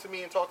 Girls coming to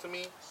me and talk to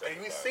me, and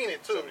you've 75, seen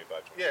it too.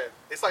 75-25. Yeah,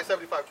 it's like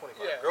 75-25.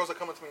 Yeah. Girls are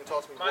coming to me and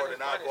talk to me Mine more is-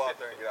 than I mine go is out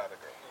there and get out of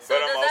the girl. So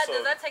But I'm also-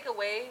 does that take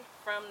away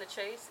from the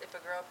chase if a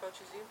girl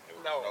approaches you?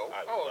 No. No.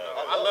 Oh no.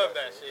 I I love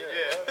that shit.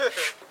 Yeah. Yeah.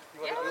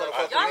 You Yeah. wanna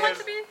fuck Y'all with me? like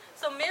to be,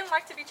 so men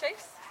like to be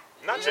chased?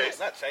 Not chase.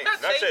 Not chase. Not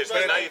Not chase, but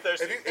because now like- you're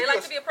thirsty. If you- They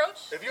like to be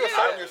approached? If you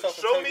assign yourself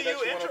to Show tell me that you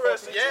wanna fuck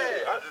interested. me,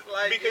 Yeah. too.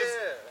 Like, because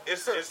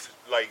yeah. it's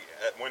like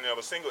when I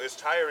was single, it's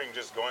tiring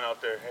just going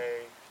out there.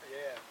 Hey,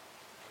 Yeah.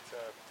 what's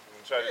up?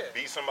 And try Yeah. to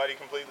be somebody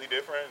completely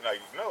different. Like,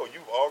 no,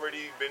 you've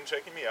already been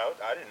checking me out.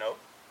 I didn't know.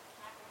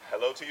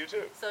 Hello to you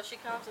too. So if she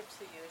comes up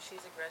to you,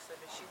 she's aggressive,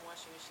 and she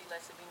wants you, and she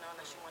lets it be known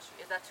that she wants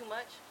you. Is that too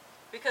much?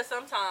 Because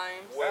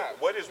sometimes,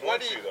 What is What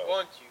want do you you though?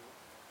 want you?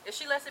 if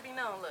she lets it be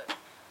known, look,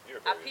 You're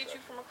I very peeped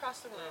you attractive. from across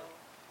the room.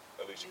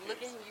 Alicia You Keys.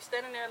 looking, you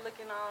standing there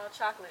looking all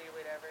chocolatey or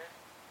whatever.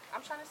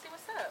 I'm trying to see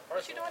what's up.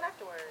 What you doing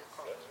afterwards?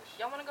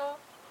 Y'all want to go?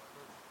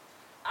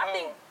 I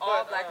think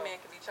all but, black men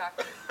can be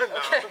chocolate. Yeah,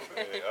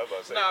 Okay. I was about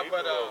to say, Nah, Keith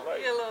but, a little he light.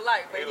 He a little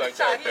light, but He he, like he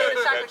that, in the chocolate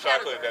that chocolate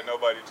category. that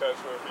nobody touched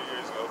for a few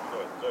years ago.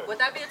 Look. Would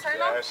that be a turn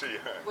Yeah, off? she.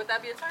 Would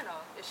that be a turn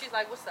off? If she's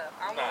like, "What's up?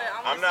 I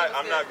wanna,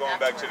 I'm not going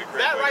back to the crib.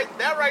 That with right.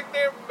 That right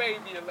there,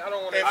 maybe. I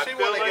don't want If to. she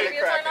feel want to like- get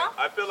Maybe it a turn cracking, off.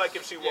 I feel like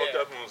if she walked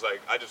Yeah. up and was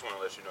like, "I just want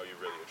to let you know you're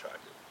really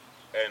attractive,"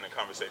 and the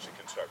conversation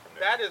can start from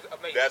there. That is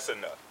amazing. That's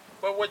enough.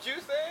 But what you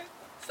said,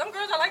 Some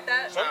girls are like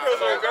that. Some girls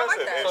are aggressive,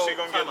 like that. and she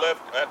gonna get time out.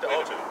 left at the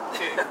altar.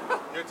 Chick,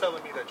 you're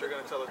telling me that you're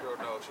gonna tell a girl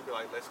no. She'll be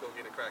like, let's go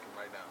get it cracking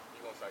right now.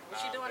 You gonna say, nah, What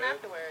you doing good.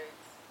 afterwards?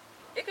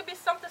 It could be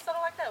something subtle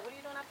like that. What are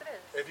you doing after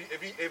this?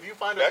 If you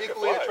find her That could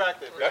equally fly.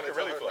 attractive, you're That gonna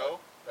could really tell her fly.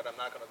 no, that I'm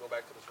not gonna go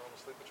back to this room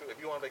and sleep with you. If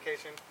you on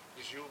vacation,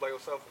 just you by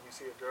yourself, and you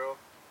see a girl,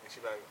 and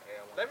she like, hey,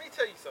 I want. let me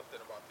tell you something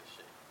about this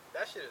shit.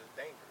 That shit is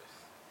dangerous.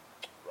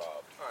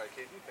 Rob. All right,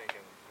 kid, you thinking?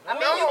 I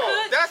mean, No, you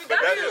could. that's- you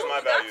But got that's to. just my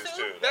You got values to.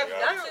 too. That's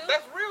Like, got real. to.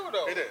 That's real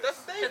though. It is. That's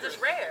Because dangerous.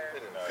 it's rare.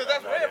 It is. No, Because I'm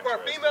that's not rare for a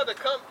interested. female to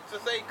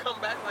come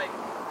back like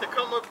to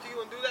come up to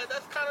you and do that.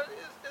 That's kind of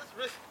it's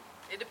risky.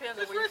 It depends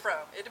on It's where you're risky.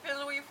 from. It depends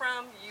on where you're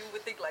from. You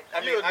would think like I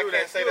that. mean, I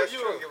can't say that's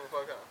you true. don't give a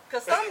fuck, huh?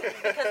 Because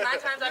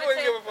nine times out You of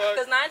wouldn't give a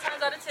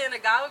fuck. 10, a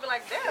guy would be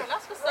like, damn,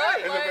 that's what's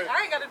Right. up. Like,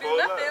 I ain't got to do Pull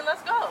nothing. up.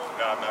 Let's go.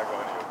 No, I'm not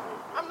going to your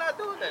pool. I'm not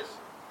doing that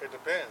shit. It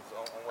depends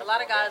on A what's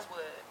lot of going guys on.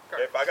 would.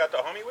 If I got the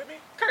homie with me,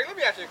 Kirk, let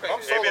me ask you a I'm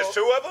question. solo. if it's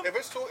two of them, If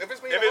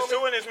it's me, if and it's the two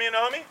homie, and it's me and the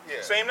homie,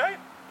 Yeah. same night,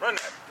 run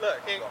that. Look,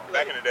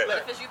 Back in the day.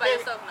 Look, If it's you by he ain't-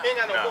 yourself, no. He ain't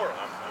got no No, moral.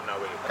 I'm not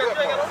with it. Kirk, you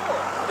ain't got no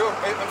moral.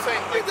 Dude, I'm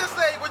saying, You just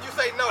say, would you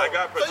say no? I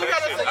got So you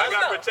gotta protection. say I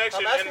got no. protection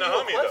I'm in asking the you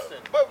a homie though. question.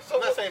 But so I'm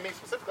not what- saying me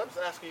specifically. I'm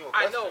just asking you a I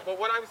question. know, but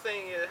what I'm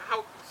saying is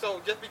how. So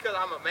just because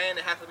I'm a man,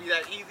 it has to be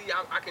that easy.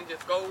 I can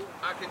just go.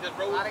 I can just A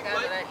roll. lot of guys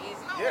like, are that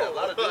easy. No, Yeah, a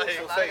lot of dudes like,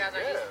 will A lot say, of guys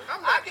are yeah. easy.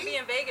 I'm I not could be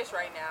easy. in Vegas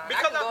right now. And I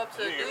Because can go I'm- up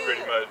to a You can dude.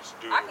 pretty much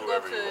do I can go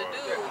up whoever to you a want.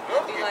 dude Girl and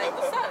can be get- like,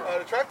 what's up?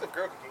 An attractive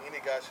girl can get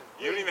any guy she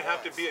You don't even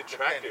have to be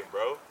attractive,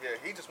 bro. Yeah,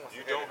 he just wants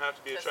You to hit don't it. have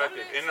to be 'Cause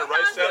attractive. some- In the some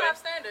right guys do have setting,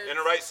 standards. in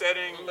the right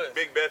setting, Listen.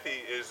 Big Bethy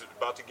is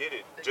about to get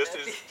it Big just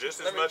Bethy. as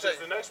Let me much tell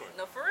as the you. next one.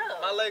 No, for real.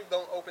 My legs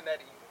don't open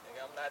that easy.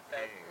 Nigga. I'm not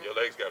that. Your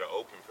legs gotta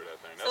open for that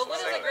thing. That's So what I'm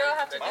does a saying. girl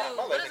have to do? My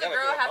What legs does a gotta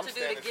girl go. have I'm to do to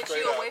standing get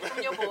straight you up. away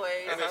from your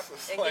boys And it's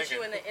and get you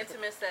slanging. in an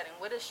intimate setting?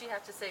 What does she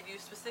have to say to you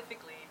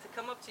specifically to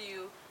come up to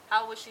you?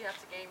 How would she have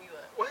to game you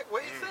up?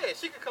 What he said?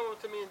 She could come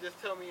up to me and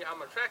just tell me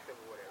I'm attractive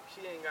or whatever.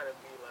 She ain't gotta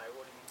be like,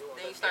 "What are you doing?"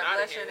 Then you Let's start get outta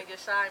blushing here. and get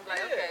shy and be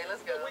like, okay,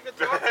 let's go. We could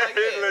talk like that.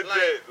 Legit,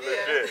 like,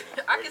 legit.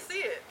 Yeah. I can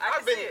see it. I I've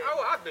can been, see it.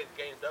 I've been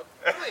gamed up.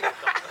 Plenty of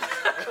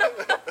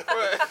times.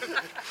 But,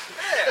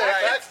 yeah,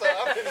 Facts, though.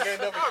 I've been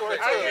getting up before I've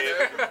too.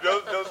 been- Yeah,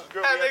 those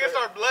girls. that we nigga had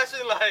start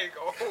blushing like,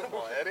 Come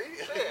oh, on, Eddie.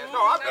 yeah. No,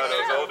 I've no, been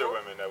those there. older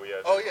women that we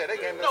had. Oh, yeah, they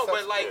gave me No, that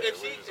but like Yeah,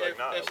 if we she was like,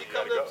 nah, if she you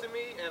comes gotta up go. to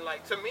me and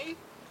like to me,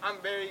 I'm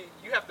very.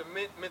 You have to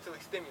mentally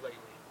stimulate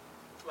me.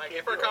 Like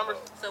if her Yeah.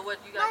 conversation. So what,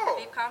 you got No.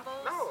 the deep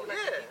combos? No, You like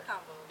yeah. the deep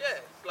combos?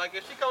 Yes, like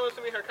if she comes up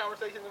to me, her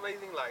conversation is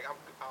amazing. Like I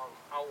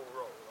will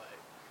roll. Like,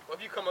 well,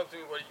 if you come up to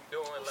me, what are you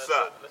doing? What's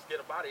up? Let's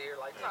get up out of here.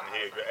 Like, nah. And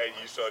he agree, hey,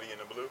 you shorty in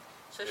the blue.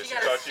 So If she she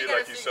gotta, talk to she you gotta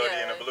like you see, shorty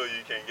in yeah. the blue,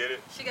 you can't get it.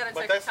 She gotta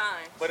But take her that's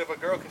time. but if a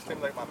girl can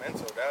stimulate my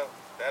mental,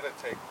 that'll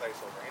take place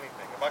over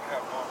anything. If I can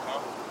have long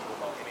conversations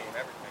about any and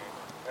everything,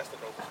 that's the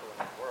dopest feeling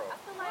in the world. I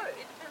feel like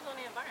it depends on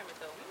the environment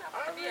though. We're not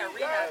I about to be at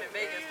really rehab got in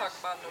Vegas this.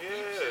 talking about no deep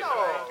Yeah. shit. No.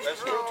 Like,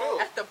 That's true too.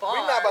 At the bar.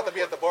 We're not about to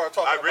be at the bar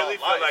talking I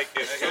really about feel life, like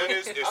as nigga.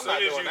 soon as I'm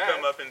not you doing that.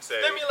 come up and say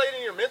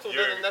Stimulating your mental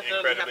you're doesn't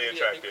necessarily have to incredibly be a deep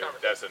attractive,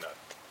 conversation. that's enough.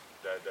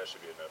 That should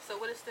be enough. So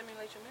what does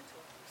stimulate your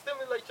mental?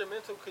 Stimulate your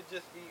mental could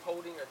just be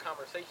holding a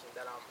conversation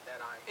that I'm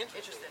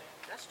interested Interested in.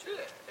 in. That's true.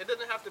 Yeah, it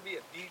doesn't have to be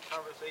a deep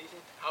conversation.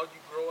 How'd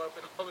you grow up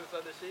and all this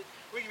other shit?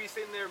 We could be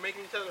sitting there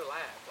making each other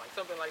laugh, like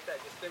something like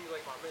that. Just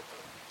stimulate my mental.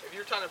 If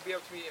you're trying to be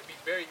up to me and be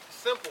very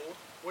simple,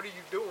 what are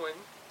you doing?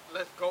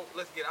 Let's go.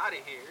 Let's get out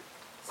of here.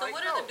 So Like,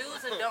 what are the no.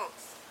 do's and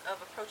don'ts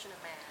of approaching a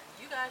man?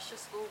 You guys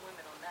should school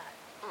women on that.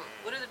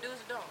 What are the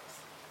do's and don'ts?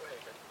 Go ahead,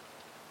 man.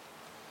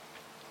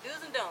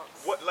 Do's and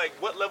don'ts.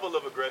 What level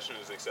of aggression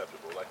is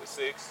acceptable? Like a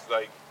 6?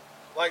 Like,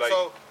 Like-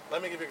 so,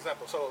 let me give you an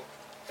example. So,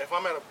 if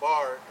I'm at a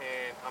bar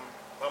and I'm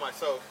by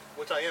myself,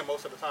 which I am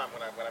most of the time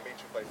when I meet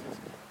you places,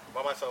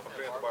 by myself, I'm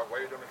drinking at the bar,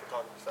 while you're doing the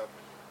photography stuff.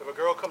 If a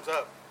girl comes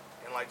up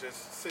and like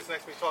just sits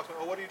next to me, talks to me,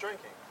 oh, what are you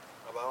drinking?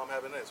 I'm like, oh, I'm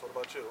having this. What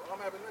about you? Oh,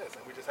 I'm having this.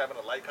 And we just having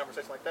a light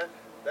conversation like that.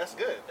 That's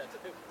good. That's a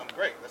dude. I'm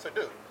great. That's a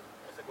dude.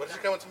 That's a What good is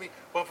she coming to me,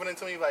 bumping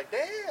into me like,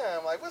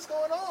 damn, like what's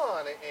going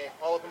on? And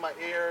all up in my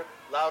ear,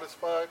 loud as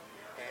fuck.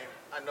 And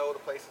I know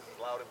the place is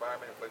a loud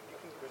environment, but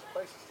there's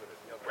places to this.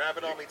 You know,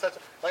 grabbing on me,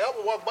 touching. Like I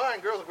would walk by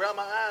and girls would grab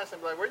my ass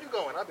and be like, where you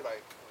going? I'd be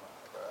like,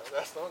 nah, bro,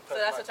 don't touch So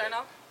that's my a turn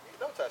thing. off?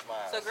 Don't touch my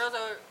ass. So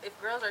if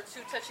girls are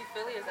too touchy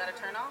feely, is that a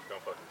turn off?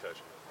 Don't fucking touch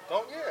me.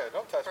 Don't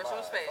touch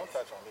Personal my space. ass. Don't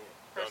touch on me.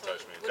 Don't Personally,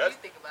 touch me. What That's- do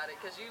you think about it?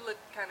 Because you look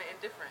kind of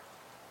indifferent.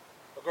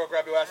 A girl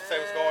grab your ass and say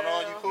what's going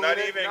on. You cool Not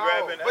with it? even No,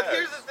 grabbing but ass.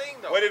 here's the thing,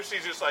 though. What if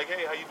she's just like,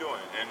 hey, how you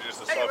doing? And just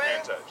a Hey, soft man.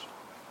 hand touch.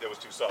 That was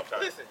too soft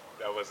touch. Listen.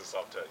 That was a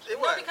soft touch. It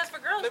No, was. because for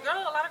girls, Let me-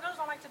 a lot of girls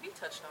don't like to be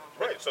touched on.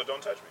 Right, so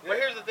don't touch me. But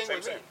here's the thing Same,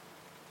 with me. same.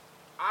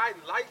 I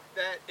like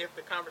that if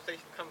the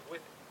conversation comes with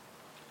it.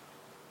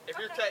 If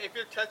Okay.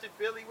 you're touchy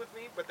feely with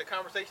me, but the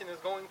conversation is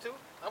going to,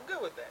 I'm good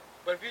with that.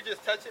 But if you're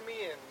just touching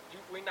me and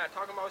we're not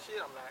talking about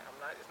shit, I'm not.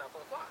 It's not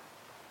gonna fly.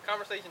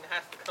 Conversation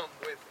has to come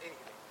with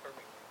anything for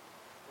me.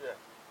 Yeah.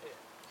 Yeah.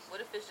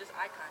 What if it's just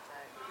eye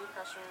contact? You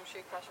across the room, she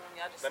across the room,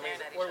 y'all just That staring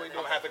means at each what are other. we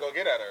I'm gonna have to go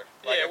get at her.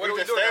 Yeah, Like, if what we are we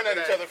just doing staring at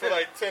after each that? other for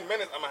like 10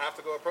 minutes, I'm gonna have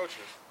to go approach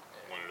you.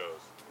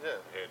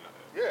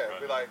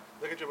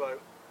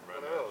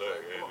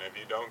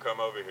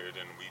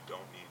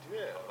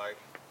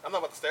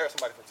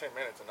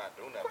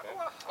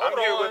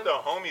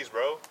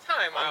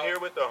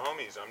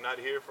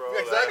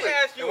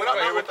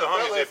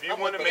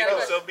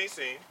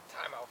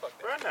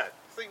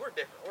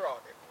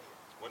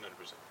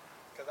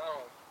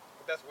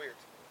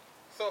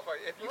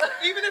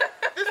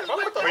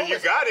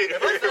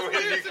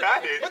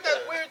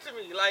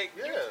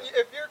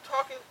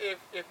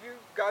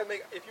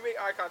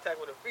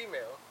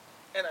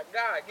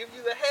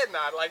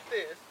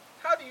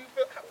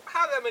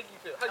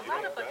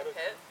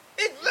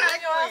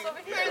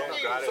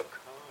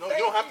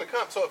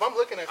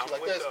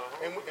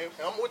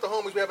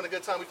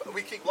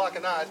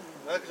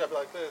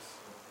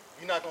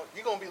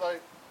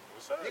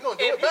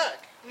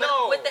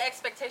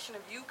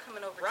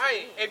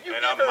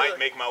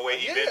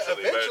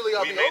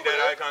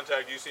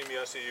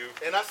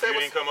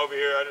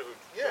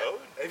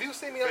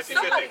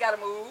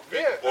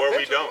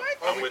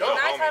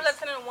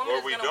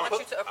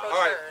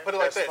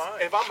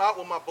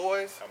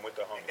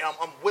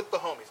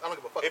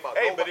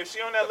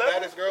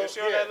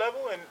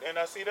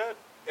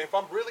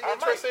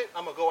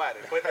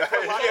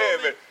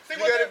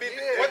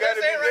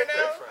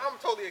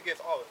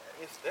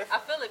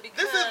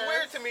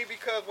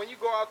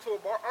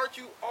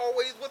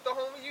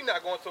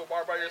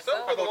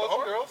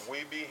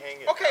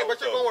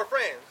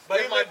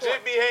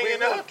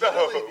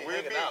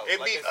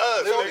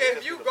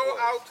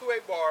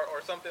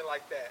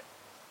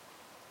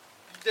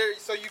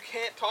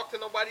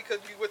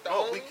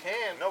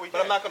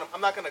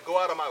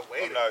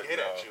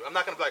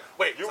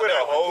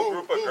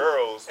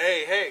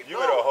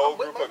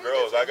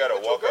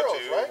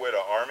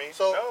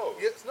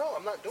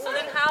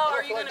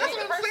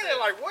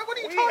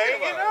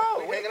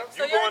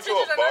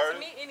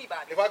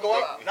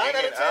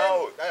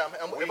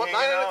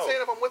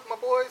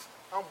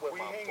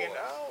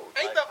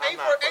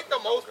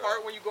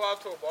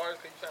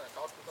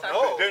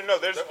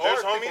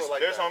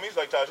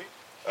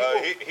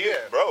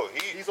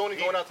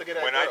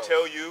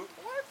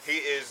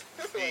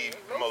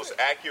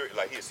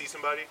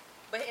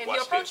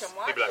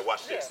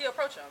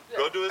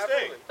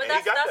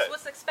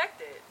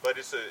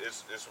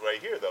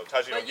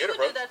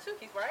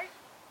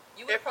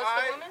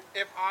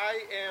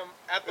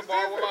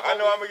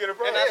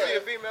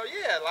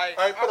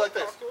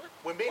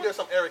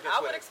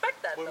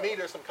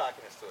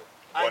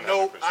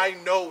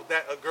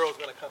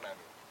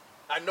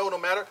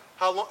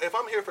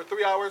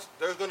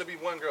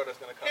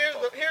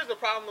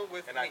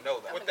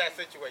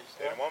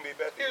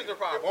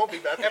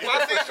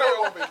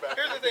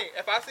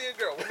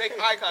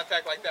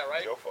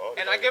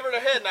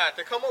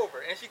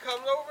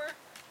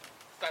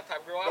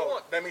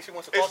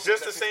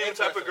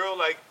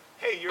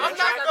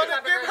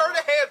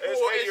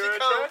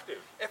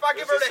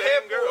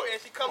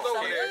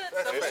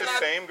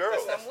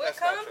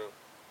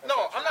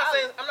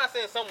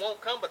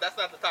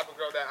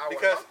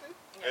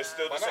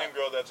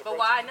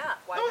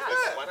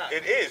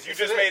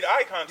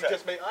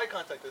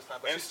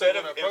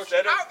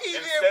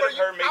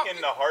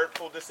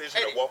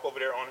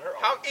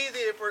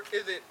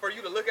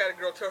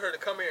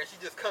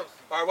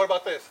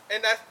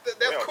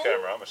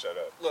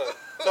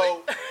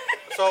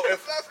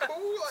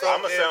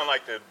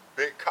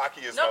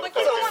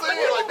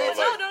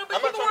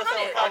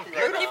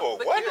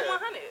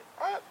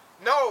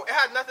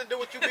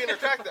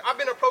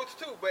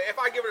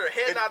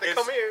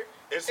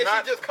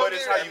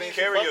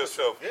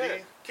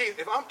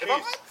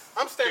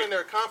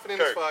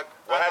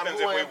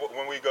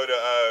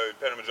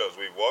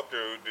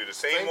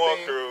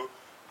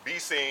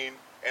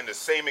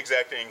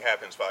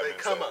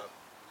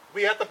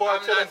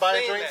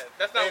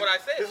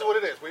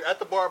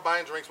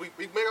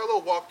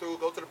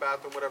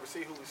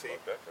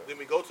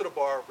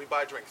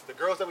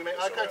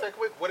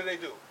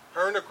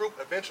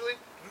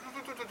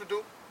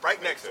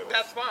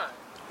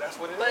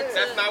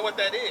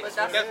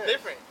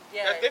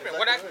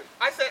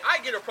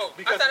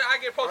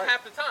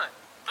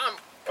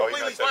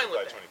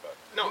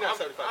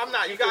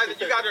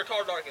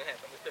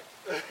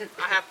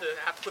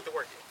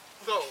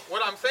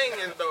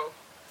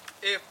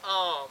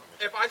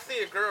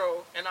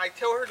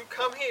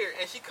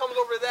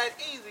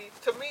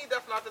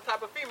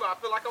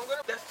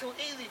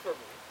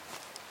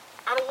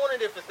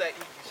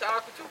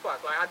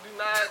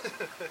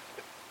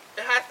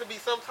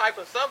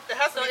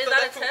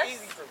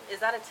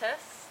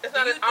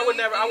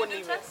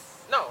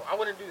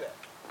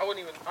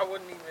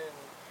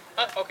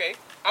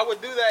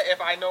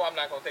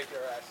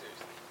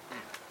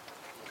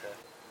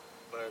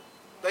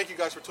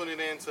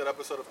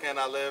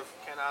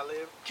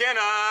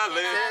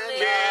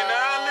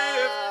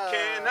 live?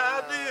 Can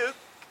I live?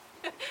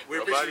 We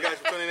appreciate you guys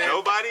for tuning in.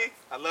 Nobody?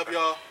 I love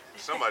y'all.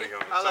 Somebody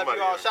gonna. I love somebody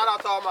you all. gonna- Shout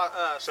out to all my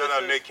Shout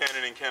out sisters. Nick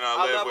Cannon and Can I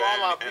I Live love with all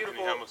my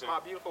Anthony Hamilton.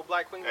 beautiful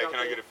black queens. Hey, out can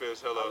I there. get a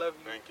fist? Hello. I love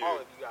you, Thank you. all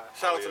of you guys,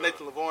 Shout out to Yeah.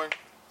 Nathan Lavorne.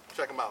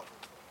 Check him out.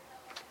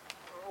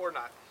 or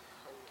not.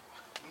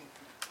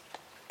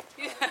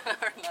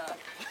 Or not.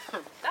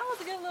 That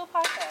was a good little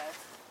podcast.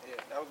 Yeah,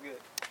 that was good.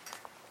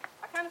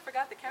 I kind of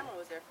forgot the camera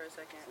was there for a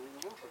second.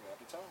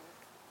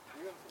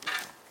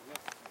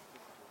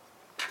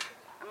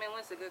 I mean,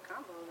 it's a good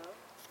combo though.